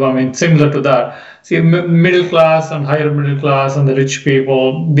issue. I mean, similar to that. See, middle class and higher middle class and the rich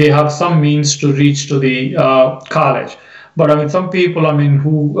people, they have some means to reach to the college. But I mean, some people, I mean,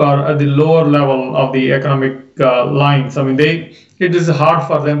 who are at the lower level of the economic lines, I mean, it is hard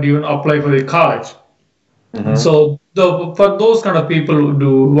for them to even apply for the college. Mm-hmm. So for those kind of people who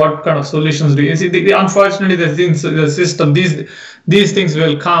do, what kind of solutions do you see? Unfortunately, the system, these things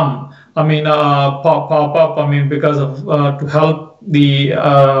will come. I mean, pop up. I mean, because of to help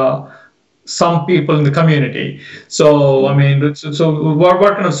the some people in the community. So I mean, so what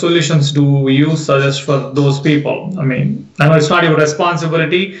kind of solutions do you suggest for those people? I mean, I know it's not your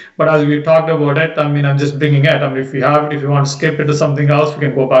responsibility, but as we talked about it, I mean, I'm just bringing it. I mean, if you want to skip it to something else, we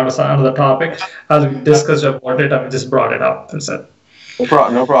can go back to another topic. As we discussed about it, I mean, just brought it up. That's it. No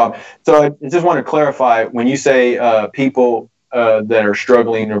problem. No problem. So I just want to clarify, when you say people that are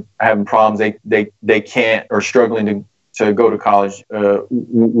struggling or having problems, they can't, or struggling to go to college,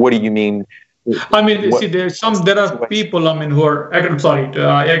 what do you mean? I mean, see, there are people, I mean, who are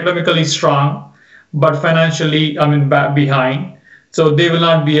academically strong, but financially, I mean, behind. So they will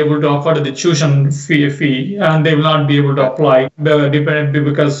not be able to afford the tuition fee, and they will not be able to apply,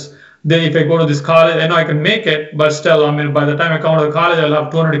 because if I go to this college, I know I can make it, but still, I mean, by the time I come out of college, I'll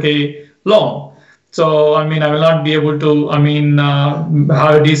have 200K loan. So, I mean, I will not be able to, I mean,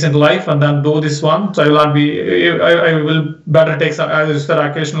 have a decent life and then do this one. So I will not be, I will better take some, as you said,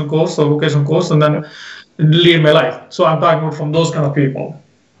 occasional course or vocational course and then lead my life. So I'm talking about from those kind of people.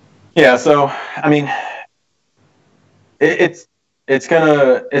 Yeah. So, I mean, it's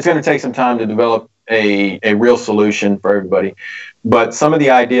gonna take some time to develop a real solution for everybody. But some of the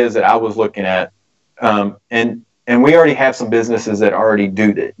ideas that I was looking at, and we already have some businesses that already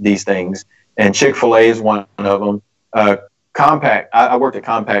do these things. And Chick-fil-A is one of them. Compact, I worked at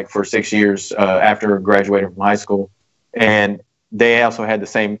Compact for 6 years after graduating from high school. And they also had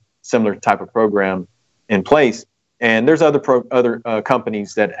the similar type of program in place. And there's other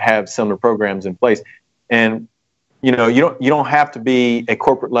companies that have similar programs in place. And, you know, you don't have to be a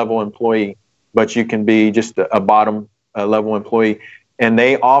corporate level employee, but you can be just a bottom level employee. And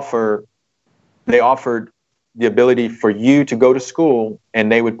they offered the ability for you to go to school,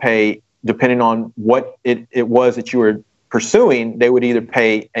 and they would pay, depending on what it was that you were pursuing, they would either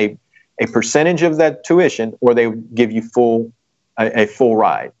pay a percentage of that tuition, or they would give you a full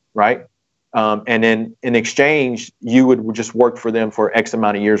ride, right? And then in exchange, you would just work for them for X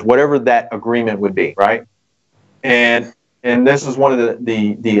amount of years, whatever that agreement would be, right? And this was one of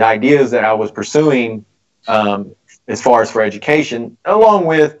the ideas that I was pursuing as far as for education, along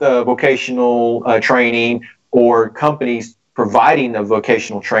with vocational training, or companies providing the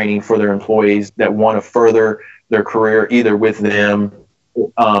vocational training for their employees that want to further their career, either with them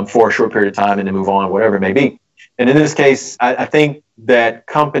for a short period of time and then move on, whatever it may be. And in this case, I think that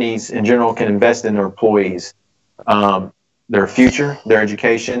companies in general can invest in their employees, their future, their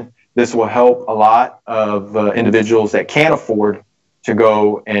education. This will help a lot of individuals that can't afford to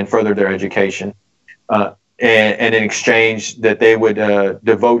go and further their education. And in exchange, that they would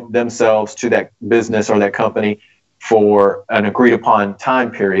devote themselves to that business or that company for an agreed upon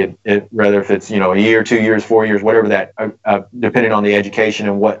time period, whether if it's, a year, 2 years, 4 years, whatever that, depending on the education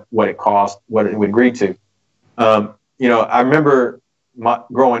and what it cost, what it would agree to. I remember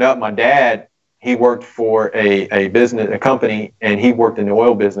growing up, my dad, he worked for a company, and he worked in the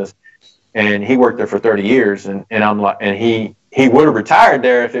oil business, and he worked there for 30 years. And I'm like, and he would have retired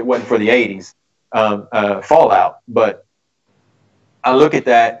there if it wasn't for the 80s fallout. But I look at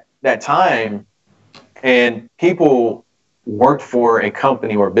that time, and people worked for a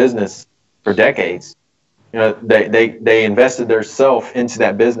company or business for decades. They invested their self into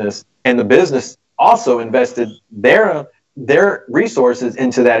that business, and the business also invested their resources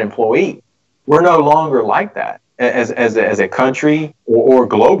into that employee. We're no longer like that as a country or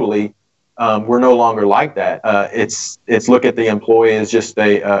globally. We're no longer like that. It's look at the employee as just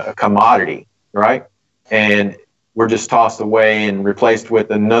a commodity, right? And we're just tossed away and replaced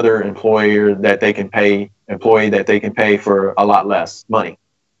with another employee that they can pay for a lot less money.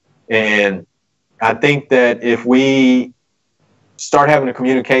 And I think that if we start having a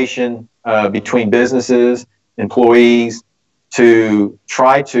communication between businesses, employees, to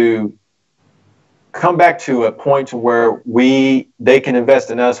try to come back to a point to where they can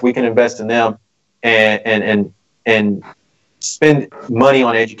invest in us, we can invest in them, and spend money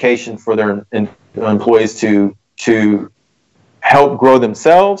on education for their employees to help grow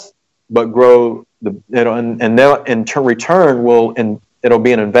themselves, but grow and they'll in return it'll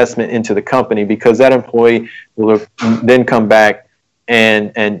be an investment into the company, because that employee will then come back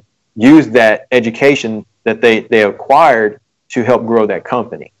and use that education that they acquired to help grow that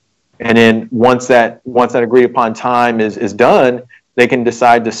company. And then once that agreed upon time is done, they can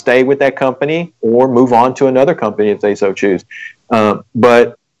decide to stay with that company or move on to another company if they so choose.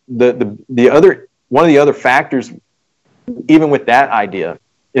 But one of the other factors, even with that idea,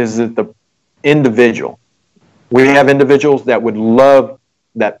 is that the individual. We have individuals that would love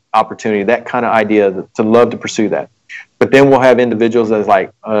that opportunity, that kind of idea, to love to pursue that. But then we'll have individuals that's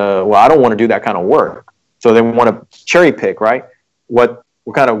like, well, I don't want to do that kind of work. So they want to cherry pick, right? What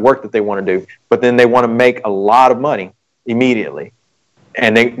kind of work that they want to do. But then they want to make a lot of money immediately.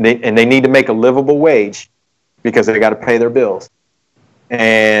 And they need to make a livable wage because they got to pay their bills.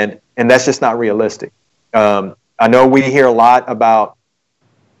 And that's just not realistic. I know we hear a lot about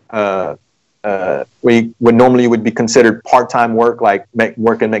what normally would be considered part-time work, like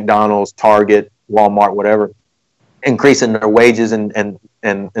working McDonald's, Target, Walmart, whatever, increasing their wages. And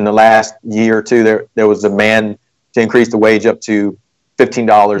in the last year or two, there was a demand to increase the wage up to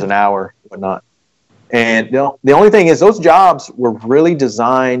 $15 an hour, whatnot. And the only thing is, those jobs were really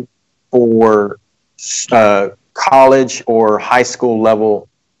designed for college or high school level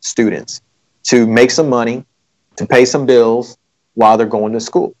students to make some money, to pay some bills while they're going to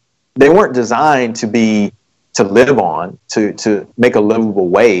school. They weren't designed to live on, to make a livable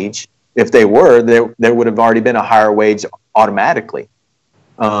wage. If they were, there would have already been a higher wage automatically.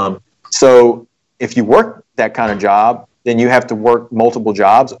 So if you work that kind of job, then you have to work multiple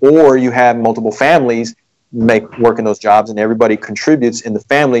jobs, or you have multiple families working those jobs, and everybody contributes in the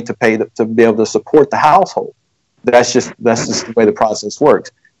family to be able to support the household. That's just the way the process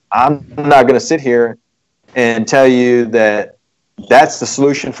works. I'm not going to sit here and tell you that that's the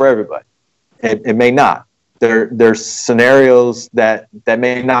solution for everybody. It may not. There's scenarios that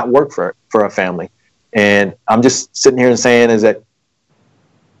may not work for a family. And I'm just sitting here and saying is that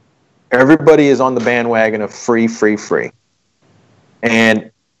everybody is on the bandwagon of free.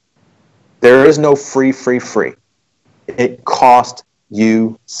 And there is no free. It costs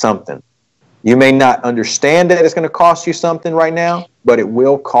you something. You may not understand that it's going to cost you something right now, but it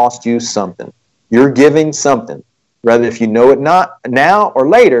will cost you something. You're giving something. Whether if you know it not now or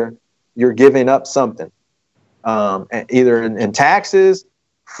later, you're giving up something. Either in taxes,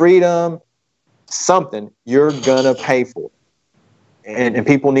 freedom, something you're going to pay for. And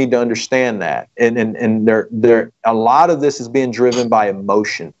people need to understand that. And a lot of this is being driven by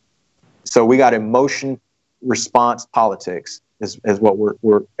emotion. So we got emotion response politics is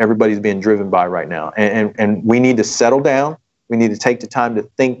what everybody's being driven by right now. And we need to settle down. We need to take the time to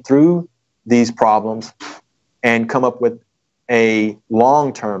think through these problems and come up with a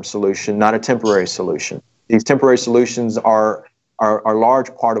long-term solution, not a temporary solution. These temporary solutions are a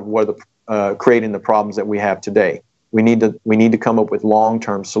large part of what creating the problems that we have today. We need to come up with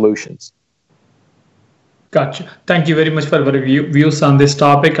long-term solutions. Gotcha. Thank you very much for your views on this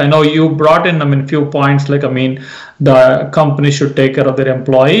topic. I know you brought in, a few points, the company should take care of their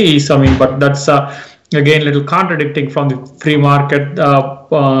employees. But that's again, a little contradicting from the free market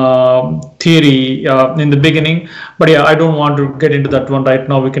theory in the beginning. But yeah, I don't want to get into that one right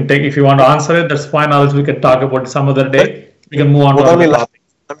now. We can take, if you want to answer it, that's fine. Else we can talk about it some other day. We can move on to other topics.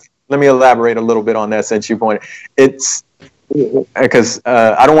 Let me elaborate a little bit on that, since you pointed. It's because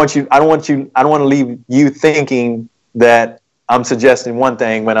I don't want to leave you thinking that I'm suggesting one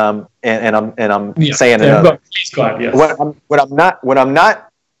thing when I'm saying another. Please go ahead, yes. What I'm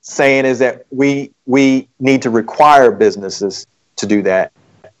not saying is that we need to require businesses to do that.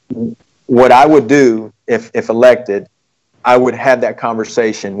 What I would do if elected, I would have that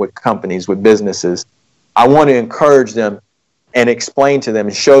conversation with companies, with businesses. I want to encourage them and explain to them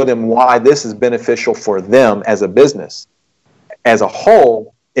and show them why this is beneficial for them as a business. As a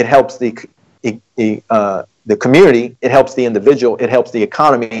whole, it helps the community, it helps the individual, it helps the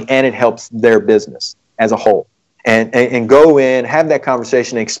economy, and it helps their business as a whole. And go in, have that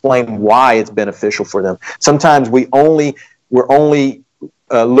conversation, and explain why it's beneficial for them. Sometimes we're only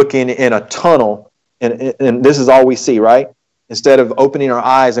looking in a tunnel, and this is all we see, right? Instead of opening our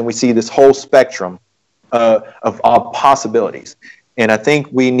eyes and we see this whole spectrum of possibilities. And I think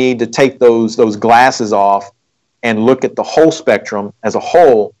we need to take those glasses off and look at the whole spectrum as a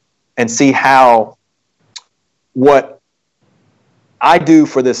whole and see how what I do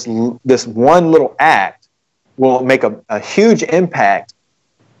for this one little act will make a huge impact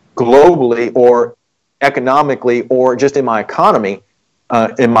globally or economically or just in my economy,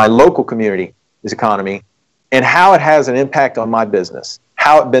 in my local community's economy, and how it has an impact on my business,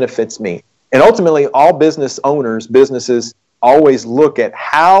 how it benefits me. And ultimately, all businesses always look at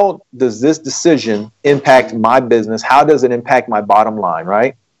how does this decision impact my business? How does it impact my bottom line,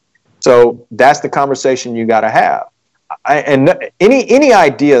 right? So that's the conversation you got to have. And any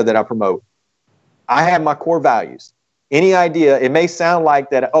idea that I promote, I have my core values. Any idea, it may sound like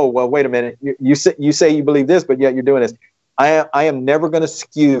that, oh, well, wait a minute, you say you believe this, but yet you're doing this. I am never going to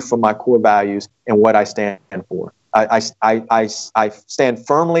skew from my core values and what I stand for. I stand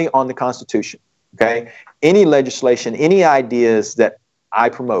firmly on the Constitution, okay? Any legislation, any ideas that I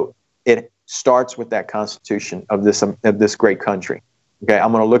promote, it starts with that Constitution of this great country, okay?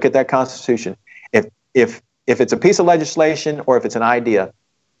 I'm going to look at that Constitution. If it's a piece of legislation or if it's an idea,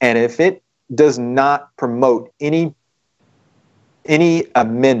 and if it does not promote any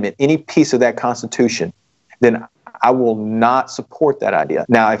amendment, any piece of that Constitution, then I will not support that idea.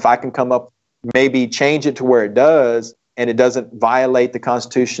 Now, if I can come up, maybe change it to where it does, and it doesn't violate the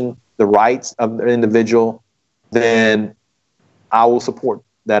Constitution, the rights of the individual, then I will support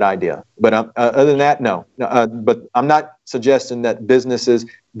that idea. But other than that, no. But I'm not suggesting that businesses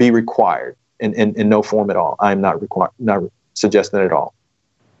be required in no form at all. I'm not suggesting that at all.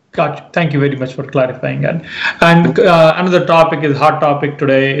 Gotcha. Thank you very much for clarifying that. And another topic is hot topic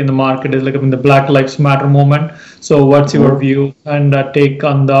today in the market is like in the Black Lives Matter movement. So what's your view and take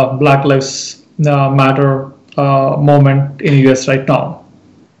on the Black Lives Matter movement in the US right now?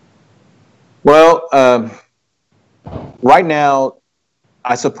 Well, right now,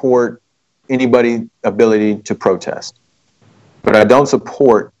 I support anybody's ability to protest, but I don't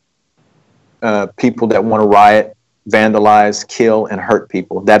support people that want to riot, vandalize, kill, and hurt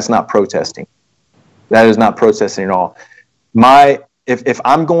people. That's not protesting. That is not protesting at all. If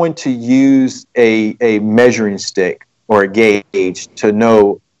I'm going to use a measuring stick or a gauge to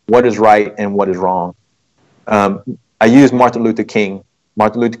know what is right and what is wrong, I use Martin Luther King.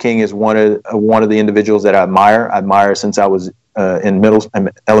 Martin Luther King is one of the individuals that I admire since I was in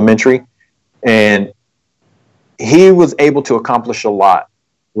elementary, and he was able to accomplish a lot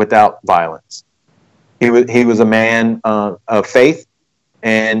without violence. He was a man of faith,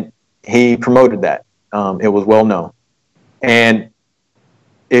 and he promoted that. It was well known. And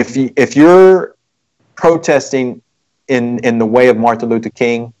if you're protesting in the way of Martin Luther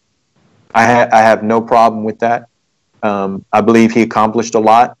King, I have no problem with that. I believe he accomplished a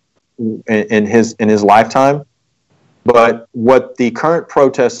lot in his lifetime. But what the current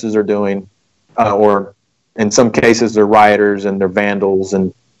protesters are doing, or in some cases they're rioters and they're vandals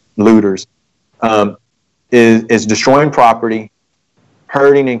and looters, is destroying property,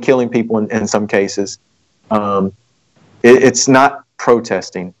 hurting and killing people in some cases. It's not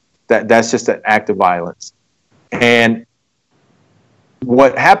protesting. That's just an act of violence. And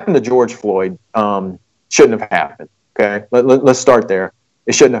what happened to George Floyd shouldn't have happened. Okay, let's start there.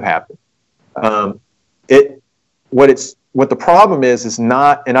 It shouldn't have happened. What the problem is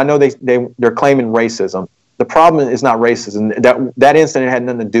not, and I know they're claiming racism. The problem is not racism. That incident had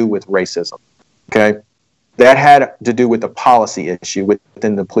nothing to do with racism. Okay, that had to do with a policy issue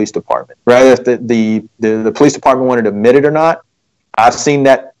within the police department. Rather, if the police department wanted to admit it or not, I've seen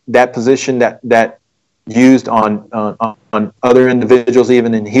that position that used on other individuals,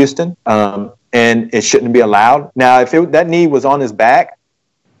 even in Houston, and it shouldn't be allowed. Now, if that knee was on his back,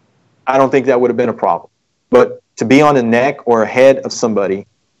 I don't think that would have been a problem. But to be on the neck or head of somebody,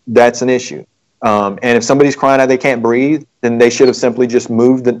 that's an issue. And if somebody's crying out they can't breathe, then they should have simply just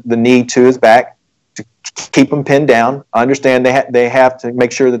moved the knee to his back to keep him pinned down. I understand they have to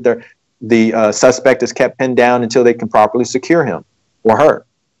make sure that the suspect is kept pinned down until they can properly secure him or her.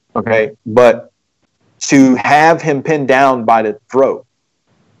 Okay, but to have him pinned down by the throat,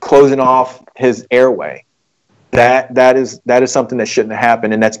 closing off his airway, that is something that shouldn't have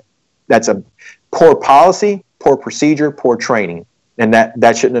happened, and that's a poor policy, poor procedure, poor training, and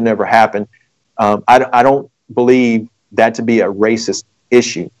that shouldn't have never happened. I don't believe that to be a racist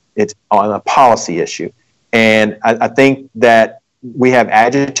issue. It's on a policy issue, and I think that we have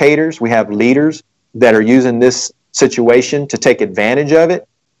agitators, we have leaders that are using this situation to take advantage of it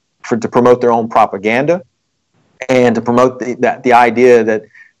to promote their own propaganda and to promote the idea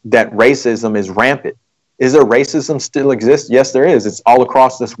that racism is rampant. Is there racism still exists? Yes, there is. It's all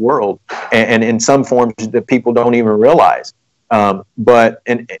across this world, and in some forms that people don't even realize. But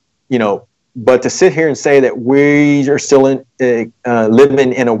to sit here and say that we are still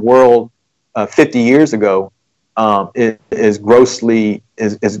living in a world 50 years ago is grossly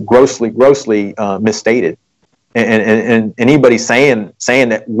misstated. And anybody saying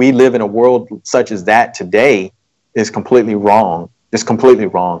that we live in a world such as that today is completely wrong. It's completely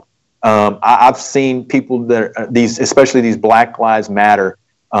wrong. I've seen people that are especially these Black Lives Matter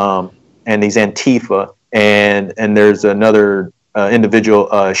and these Antifa, and there's another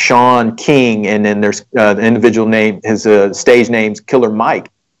individual, Sean King, and then there's the individual name, his stage name's Killer Mike.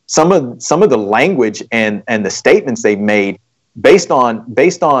 Some of the language and the statements they've made based on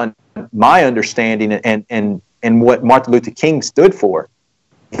my understanding and what Martin Luther King stood for,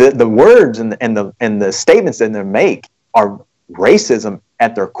 the words and the statements that they make are racism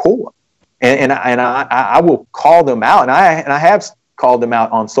at their core, and I will call them out, and I have called them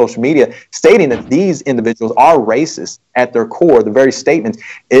out on social media, stating that these individuals are racist at their core. The very statements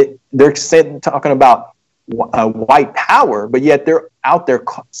they're talking about white power, but yet they're out there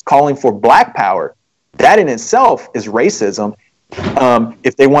calling for Black power. That in itself is racism.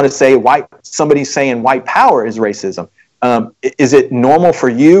 If they want to say somebody's saying white power is racism. Is it normal for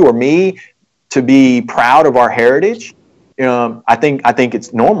you or me to be proud of our heritage? I think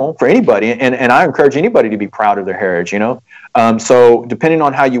it's normal for anybody, and I encourage anybody to be proud of their heritage. So depending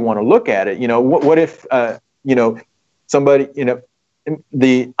on how you want to look at it, what if somebody, let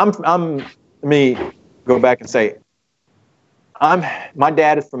me go back and say, my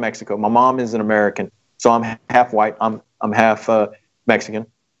dad is from Mexico. My mom is an American, so I'm half white. I'm half Mexican,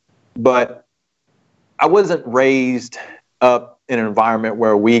 but I wasn't raised up in an environment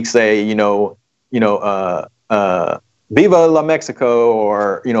where we say, Viva la Mexico,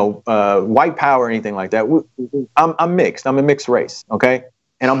 or white power or anything like that. I'm mixed. I'm a mixed race. Okay,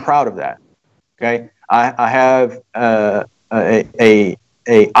 and I'm proud of that. Okay, I have a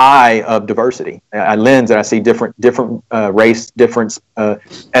eye of diversity, a lens that I see different race, different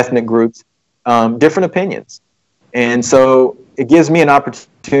ethnic groups, different opinions. And so it gives me an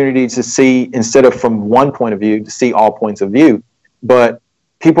opportunity to see, instead of from one point of view, to see all points of view. But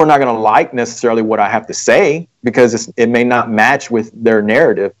people are not going to like necessarily what I have to say, because it may not match with their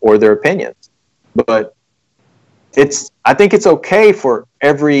narrative or their opinions. But I think it's okay for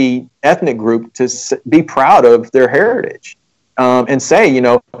every ethnic group to be proud of their heritage, and say,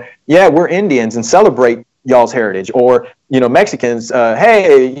 yeah, we're Indians, and celebrate y'all's heritage, or Mexicans,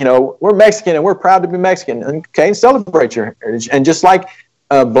 hey, we're Mexican and we're proud to be Mexican. Okay, celebrate your heritage. And just like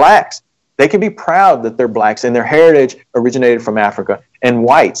Blacks, they can be proud that they're Blacks and their heritage originated from Africa. And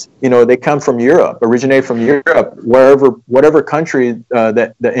whites, they come from Europe, originated from Europe, whatever country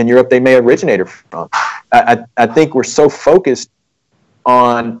that in Europe they may have originated from. I think we're so focused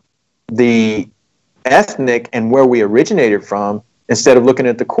on the ethnic and where we originated from, instead of looking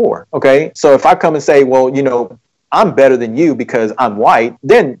at the core. Okay, so if I come and say, well, I'm better than you because I'm white,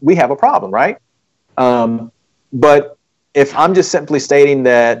 then we have a problem, right? But if I'm just simply stating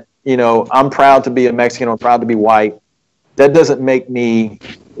that, I'm proud to be a Mexican or proud to be white, that doesn't make me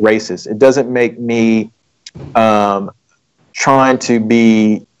racist. It doesn't make me trying to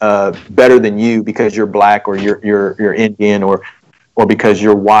be better than you because you're Black, or you're Indian, or because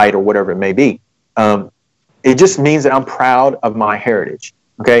you're white, or whatever it may be. It just means that I'm proud of my heritage.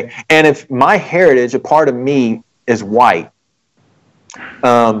 Okay, and if my heritage, a part of me, is white,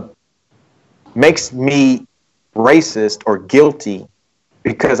 makes me racist or guilty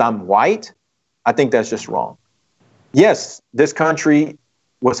because I'm white, I think that's just wrong. Yes, this country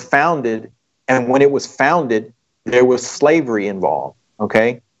was founded, and when it was founded, there was slavery involved.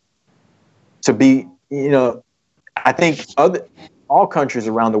 Okay, I think all countries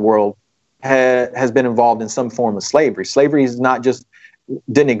around the world has been involved in some form of slavery. Slavery is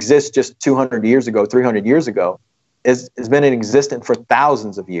didn't exist just 200 years ago, 300 years ago. It's been in existence for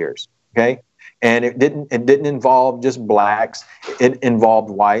thousands of years. Okay, and it didn't involve just Blacks. It involved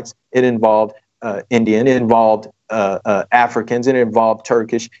whites. It involved Indian. It involved Africans. It involved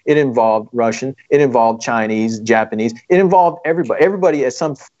Turkish. It involved Russian. It involved Chinese, Japanese. It involved everybody. Everybody at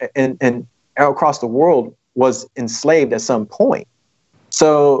some and across the world was enslaved at some point.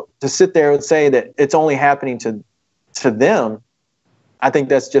 So to sit there and say that it's only happening to them, I think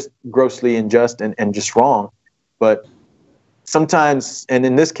that's just grossly unjust and just wrong. But sometimes, and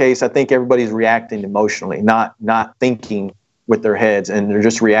in this case, I think everybody's reacting emotionally, not thinking with their heads, and they're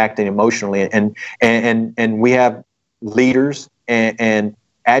just reacting emotionally. And we have leaders and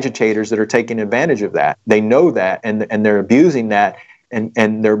agitators that are taking advantage of that. They know that, and they're abusing that,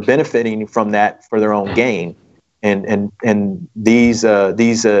 and they're benefiting from that for their own gain. And these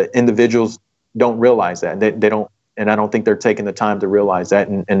individuals don't realize that. They don't, And I don't think they're taking the time to realize that.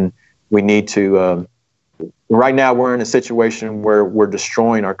 And we need to, right now we're in a situation where we're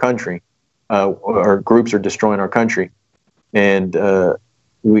destroying our country, or groups are destroying our country. And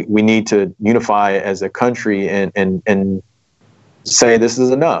we need to unify as a country and say this is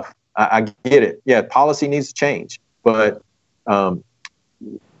enough. I get it. Yeah, policy needs to change. But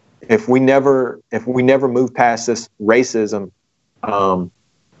if we never move past this racism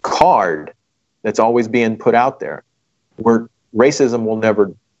card that's always being put out there, where racism will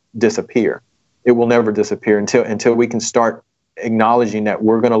never disappear. It will never disappear until we can start acknowledging that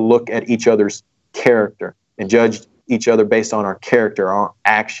we're going to look at each other's character and judge each other based on our character, our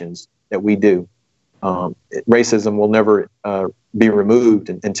actions that we do. Racism will never be removed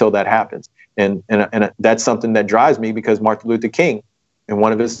until that happens. And that's something that drives me, because Martin Luther King, in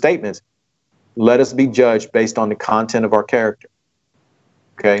one of his statements, let us be judged based on the content of our character.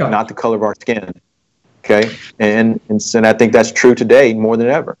 Okay, Gotcha. Not the color of our skin. Okay, and I think that's true today more than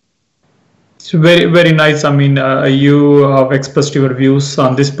ever. It's very, very nice. I mean, you have expressed your views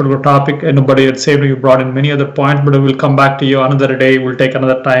on this particular topic, and nobody had said you brought in many other points, but we'll come back to you another day. We'll take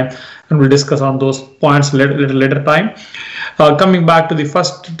another time and we'll discuss on those points later time. Coming back to the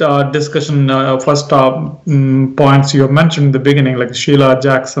first discussion, points you have mentioned in the beginning, like Sheila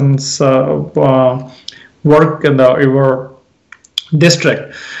Jackson's work in your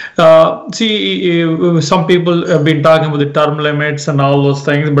district. Some people have been talking about the term limits and all those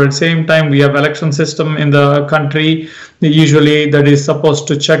things, but at the same time, we have election system in the country. Usually, that is supposed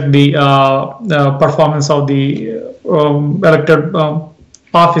to check the performance of the elected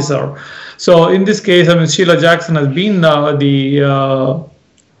officer. So, in this case, I mean, Sheila Jackson has been the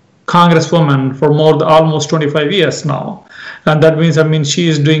congresswoman for almost 25 years now. And that means, I mean, she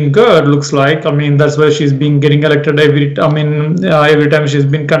is doing good, looks like. I mean, that's why she's been getting elected every time she's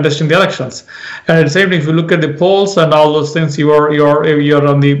been contesting the elections. And at the same time, if you look at the polls and all those things, you're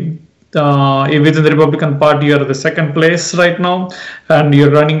on the within the Republican Party, you're at the second place right now, and you're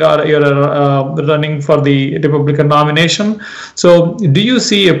running for the Republican nomination. So, do you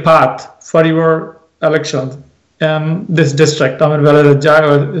see a path for your election in this district? I mean,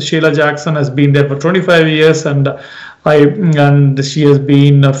 whether Sheila Jackson has been there for 25 years, and she has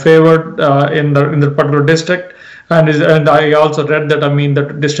been favored in the particular district, and I also read that, I mean, the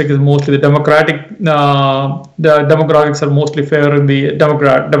district is mostly the Democratic. The demographics are mostly favoring the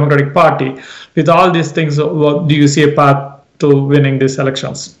Democratic Party. With all these things, do you see a path to winning these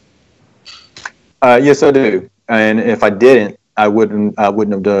elections? Yes, I do. And if I didn't, I wouldn't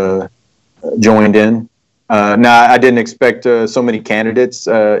have joined in. Now, I didn't expect so many candidates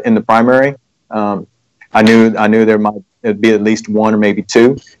in the primary. I knew there might be at least one or maybe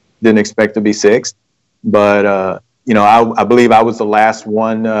two. Didn't expect to be six, but I believe I was the last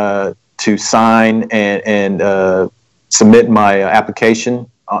one to sign and submit my application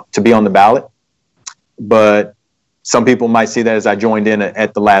to be on the ballot. But some people might see that as I joined in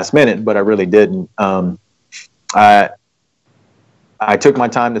at the last minute, but I really didn't. I took my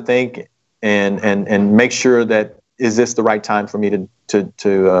time to think and make sure that, is this the right time for me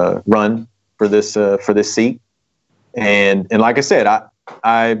to run for this seat? And like I said,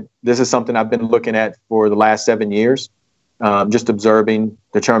 this is something I've been looking at for the last 7 years, just observing,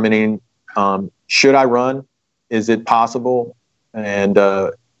 determining, should I run? Is it possible? And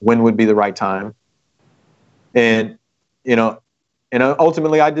when would be the right time? And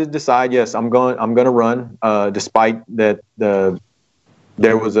ultimately I did decide, yes, I'm going to run, despite that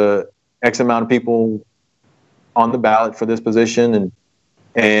there was a X amount of people on the ballot for this position,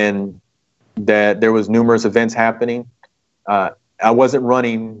 and that there was numerous events happening. I wasn't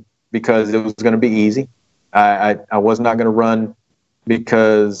running because it was going to be easy. I was not going to run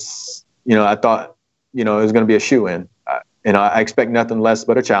because, I thought, it was going to be a shoo-in. I expect nothing less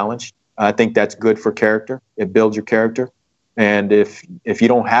but a challenge. I think that's good for character. It builds your character. And if you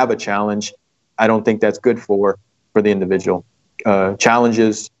don't have a challenge, I don't think that's good for the individual.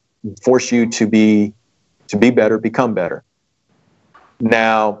 Challenges force you to be better, become better.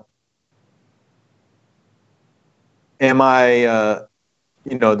 Now, am I,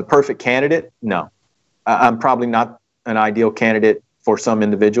 the perfect candidate? No, I'm probably not an ideal candidate for some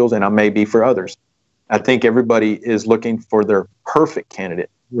individuals, and I may be for others. I think everybody is looking for their perfect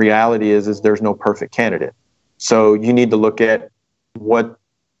candidate. Reality is there's no perfect candidate. So you need to look at what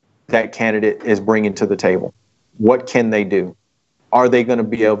that candidate is bringing to the table. What can they do? Are they going to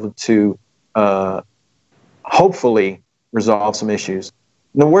be able to hopefully resolve some issues?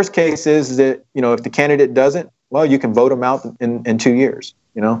 And the worst case is that, if the candidate doesn't, well, you can vote them out in 2 years,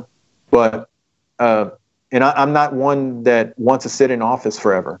 But, and I'm not one that wants to sit in office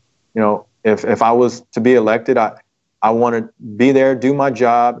forever. If I was to be elected, I want to be there, do my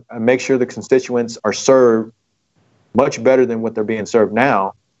job, and make sure the constituents are served much better than what they're being served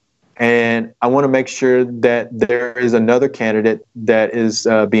now. And I want to make sure that there is another candidate that is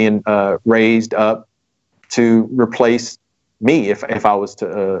being raised up to replace me if I was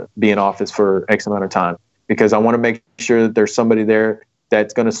to be in office for X amount of time, because I want to make sure that there's somebody there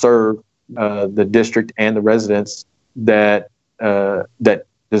that's going to serve the district and the residents that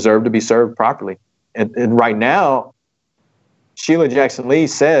deserve to be served properly. And right now, Sheila Jackson Lee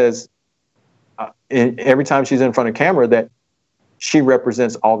says every time she's in front of camera that she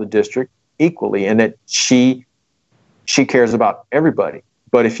represents all the district equally and that she cares about everybody.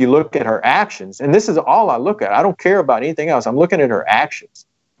 But if you look at her actions, and this is all I look at, I don't care about anything else. I'm looking at her actions.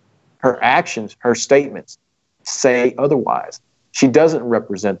 Her actions, her statements say otherwise. She doesn't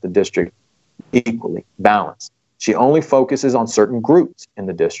represent the district equally balanced. She only focuses on certain groups in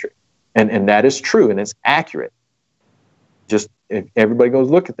the district. And that is true and it's accurate. Just if everybody goes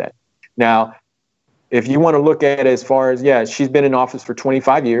look at that. Now, if you want to look at it as far as, yeah, she's been in office for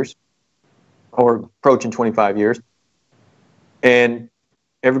 25 years or approaching 25 years. And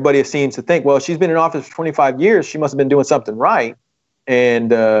everybody seems to think, well, she's been in office for 25 years. She must have been doing something right.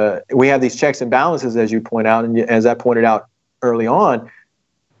 And we have these checks and balances, as you point out. And as I pointed out early on,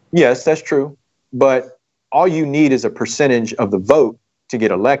 yes, that's true. But all you need is a percentage of the vote to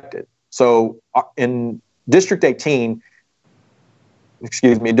get elected. So in District 18,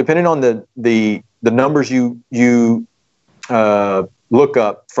 depending on the numbers you look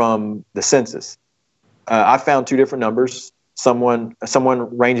up from the census, I found two different numbers. Someone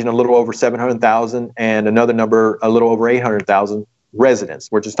ranging a little over 700,000 and another number a little over 800,000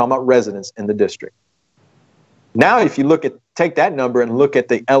 residents. We're just talking about residents in the district. Now, if you take that number and look at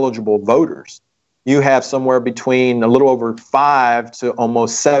the eligible voters, you have somewhere between a little over 5 to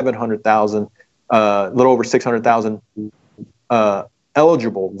almost 700,000, a little over 600,000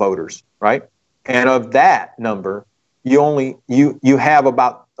 eligible voters, right? And of that number, you have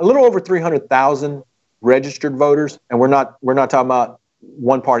about a little over 300,000 registered voters, and we're not talking about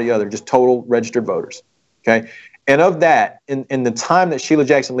one party or the other, just total registered voters. Okay, and of that, in the time that Sheila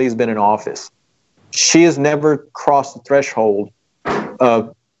Jackson Lee has been in office, she has never crossed the threshold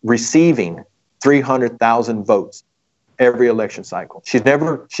of receiving 300,000 votes every election cycle. She's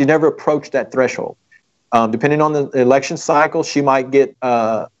never approached that threshold. Depending on the election cycle, she might get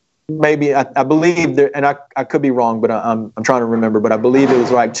maybe I believe there, and I could be wrong, but I'm trying to remember. But I believe it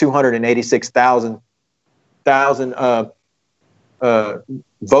was like 286,000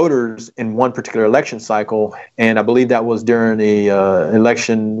 voters in one particular election cycle, and I believe that was during the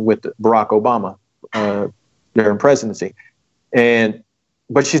election with Barack Obama during presidency.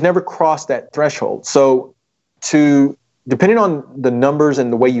 But she's never crossed that threshold. So depending on the numbers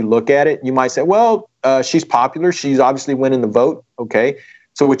and the way you look at it, you might say, well, she's popular. She's obviously winning the vote. Okay.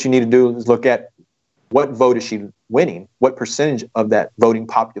 So what you need to do is look at what vote is she winning? What percentage of that voting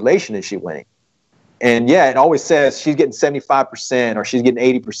population is she winning? And yeah, it always says she's getting 75% or she's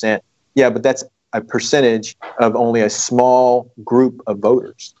getting 80%. Yeah, but that's a percentage of only a small group of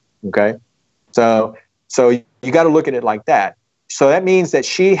voters. Okay. So you got to look at it like that. So that means that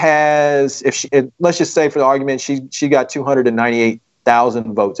she has, let's just say for the argument, she got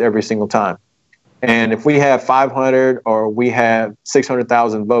 298,000 votes every single time. And if we have 500 or we have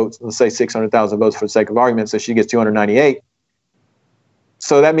 600,000 votes, let's say 600,000 votes for the sake of argument, so she gets 298.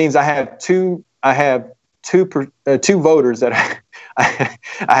 So that means I have two voters that I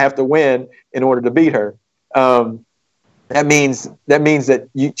have to win in order to beat her. That means that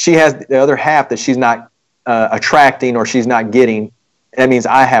she has the other half that she's not attracting or she's not getting. That means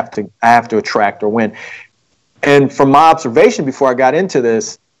I have to attract or win. And from my observation before I got into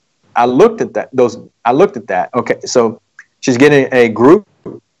this, I looked at that. Okay, so she's getting a group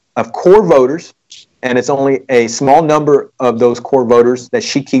of core voters, and it's only a small number of those core voters that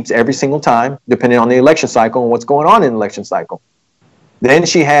she keeps every single time, depending on the election cycle and what's going on in the election cycle. Then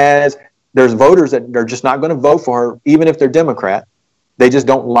there's voters that are just not going to vote for her, even if they're Democrat. They just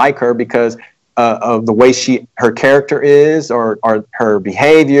don't like her because of the way her character is, or her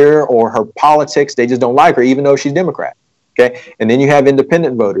behavior, or her politics. They just don't like her, even though she's Democrat. Okay, and then you have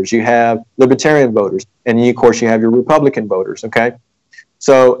independent voters, you have libertarian voters, and then, of course, you have your Republican voters. Okay,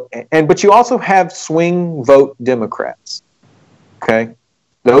 so but you also have swing vote Democrats. Okay,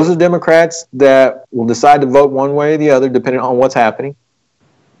 those are Democrats that will decide to vote one way or the other depending on what's happening.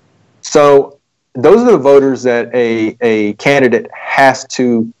 So those are the voters that a candidate has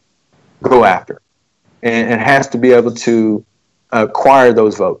to go after and has to be able to acquire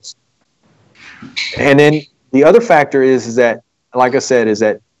those votes. And then the other factor is that, like I said, is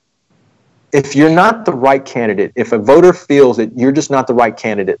that if you're not the right candidate, if a voter feels that you're just not the right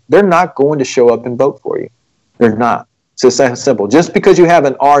candidate, they're not going to show up and vote for you. They're not. So it's that simple. Just because you have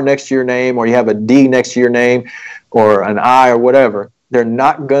an R next to your name, or you have a D next to your name, or an I or whatever, they're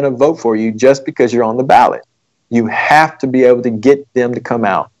not going to vote for you just because you're on the ballot. You have to be able to get them to come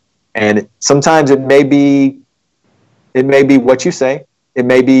out. And sometimes it may be what you say. It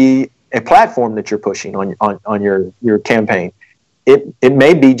may be a platform that you're pushing on your campaign. It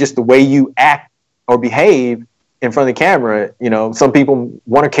may be just the way you act or behave in front of the camera. You know, some people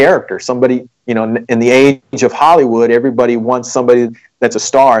want a character. Somebody, you know, in the age of Hollywood, everybody wants somebody that's a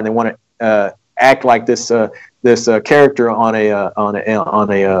star, and they want to act like this character on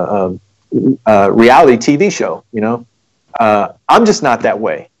a reality TV show. You know, I'm just not that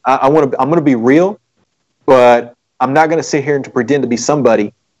way. I'm going to be real, but I'm not going to sit here and to pretend to be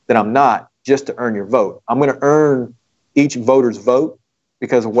somebody that I'm not just to earn your vote. I'm going to earn each voter's vote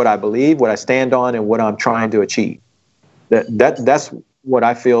because of what I believe, what I stand on, and what I'm trying to achieve. That's what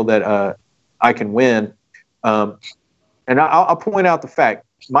I feel that I can win. And I'll point out the fact,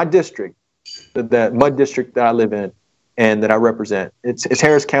 my district, the MUD district that I live in and that I represent, it's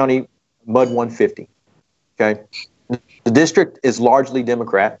Harris County MUD 150. Okay, the district is largely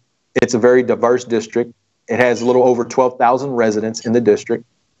Democrat. It's a very diverse district. It has a little over 12,000 residents in the district.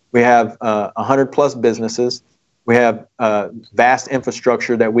 We have 100 plus businesses. We have vast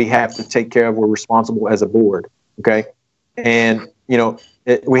infrastructure that we have to take care of. We're responsible as a board. Okay, and you know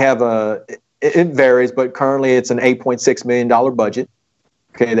we have it varies, but currently it's an $8.6 million budget.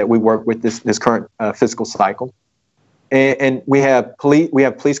 Okay, that we work with this current fiscal cycle, and we have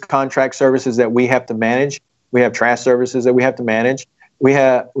police contract services that we have to manage. We have trash services that we have to manage. We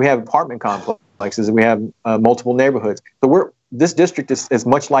have apartment complexes. We have multiple neighborhoods. So this district is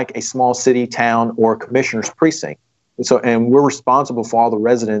much like a small city, town, or commissioner's precinct. And we're responsible for all the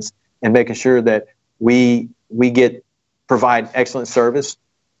residents and making sure that we provide excellent service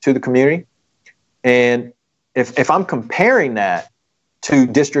to the community. And if I'm comparing that to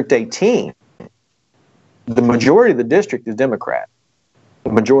District 18, the majority of the district is Democrat.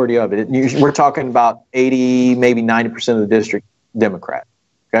 The majority of it. We're talking about 80, maybe 90% of the district Democrat.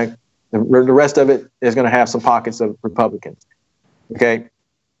 Okay, the rest of it is going to have some pockets of Republicans. Okay,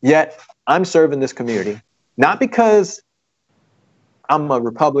 yet I'm serving this community not because I'm a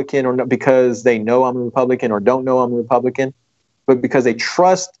Republican or not because they know I'm a Republican or don't know I'm a Republican, but because they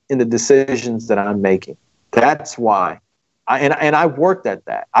trust in the decisions that I'm making. That's why. I worked at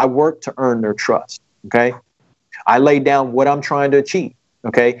that. I worked to earn their trust. Okay, I laid down what I'm trying to achieve.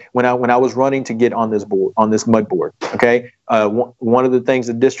 Okay, when I was running to get on this board, on this MUD board. Okay, one of the things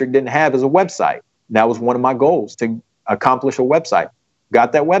the district didn't have is a website. That was one of my goals, to accomplish a website.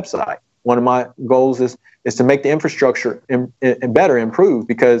 Got that website. One of my goals is to make the infrastructure better, improve,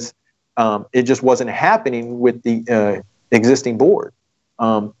 because it just wasn't happening with the existing board.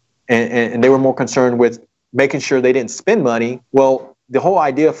 And they were more concerned with making sure they didn't spend money. Well, the whole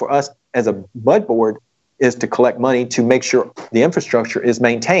idea for us as a MUD board is to collect money to make sure the infrastructure is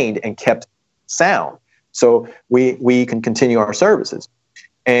maintained and kept sound, so we can continue our services.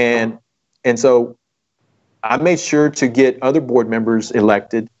 And so I made sure to get other board members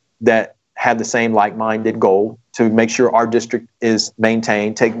elected that have the same like-minded goal to make sure our district is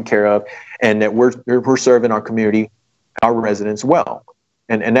maintained, taken care of, and that we're serving our community, our residents well.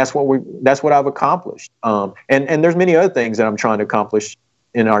 And that's what I've accomplished. And there's many other things that I'm trying to accomplish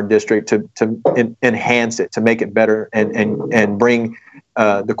in our district to enhance it, to make it better, and bring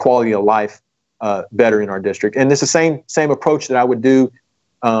the quality of life better in our district. And it's the same approach that I would do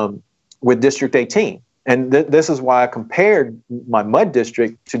with District 18. And this is why I compared my MUD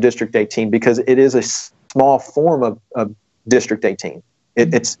district to District 18, because it is a small form of District 18.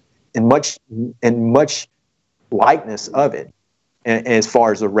 It's in much likeness of it, and as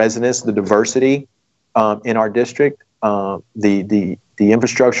far as the residents, the diversity in our district, the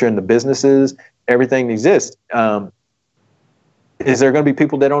infrastructure and the businesses, everything exists. Is there going to be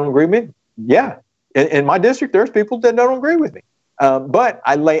people that don't agree with me? Yeah. In my district, there's people that don't agree with me. But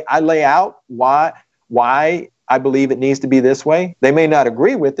I lay out why I believe it needs to be this way. They may not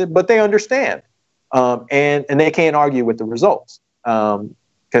agree with it, but they understand. And they can't argue with the results,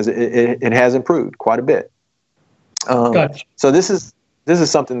 because it has improved quite a bit. Gotcha. So this is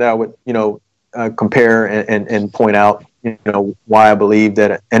something that I would, compare and point out, why I believe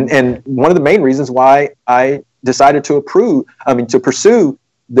that, and one of the main reasons why I decided to pursue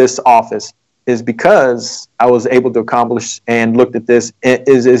this office is because I was able to accomplish and looked at this.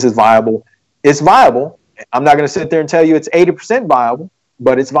 Is it viable? It's viable. I'm not going to sit there and tell you it's 80% viable,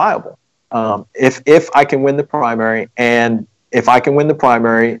 but it's viable. If I can win the primary and if I can win the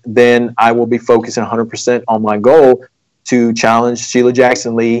primary, then I will be focusing 100% on my goal to challenge Sheila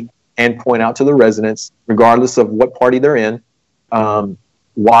Jackson Lee and point out to the residents, regardless of what party they're in,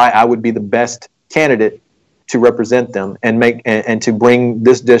 why I would be the best candidate to represent them and to bring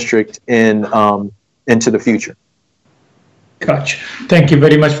this district in into the future. Gotcha. Thank you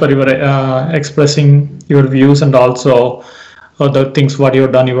very much for your expressing your views and also the things what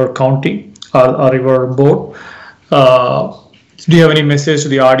you've done in your county or your board. Do you have any message to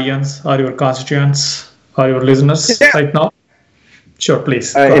the audience or your constituents or your listeners right now? Sure,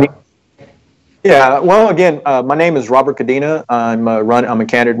 please. Yeah, well, again, my name is Robert Cadena. I'm a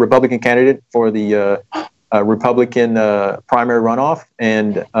Republican candidate for the Republican primary runoff,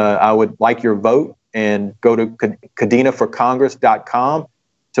 and I would like your vote. And go to cadenaforcongress.com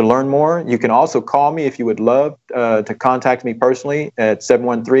to learn more. You can also call me if you would love to contact me personally at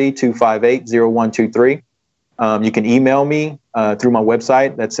 713-258-0123. You can email me through my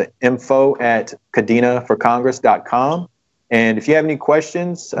website. That's at info@cadenaforcongress.com. And if you have any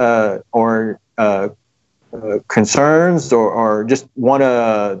questions or concerns or just want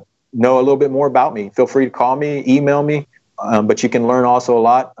to know a little bit more about me, feel free to call me, email me. But you can learn also a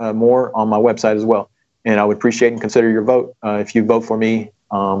lot more on my website as well. And I would appreciate and consider your vote if you vote for me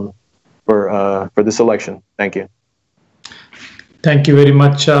for this election. Thank you. Thank you very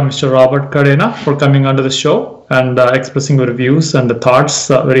much, Mr. Robert Cadena, for coming onto the show and expressing your views and the thoughts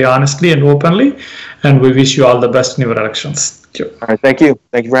very honestly and openly. And we wish you all the best in your elections. Thank you. All right. Thank you.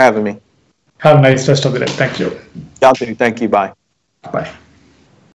 Thank you for having me. Have a nice rest of the day. Thank you. Y'all too. Thank you. Bye. Bye.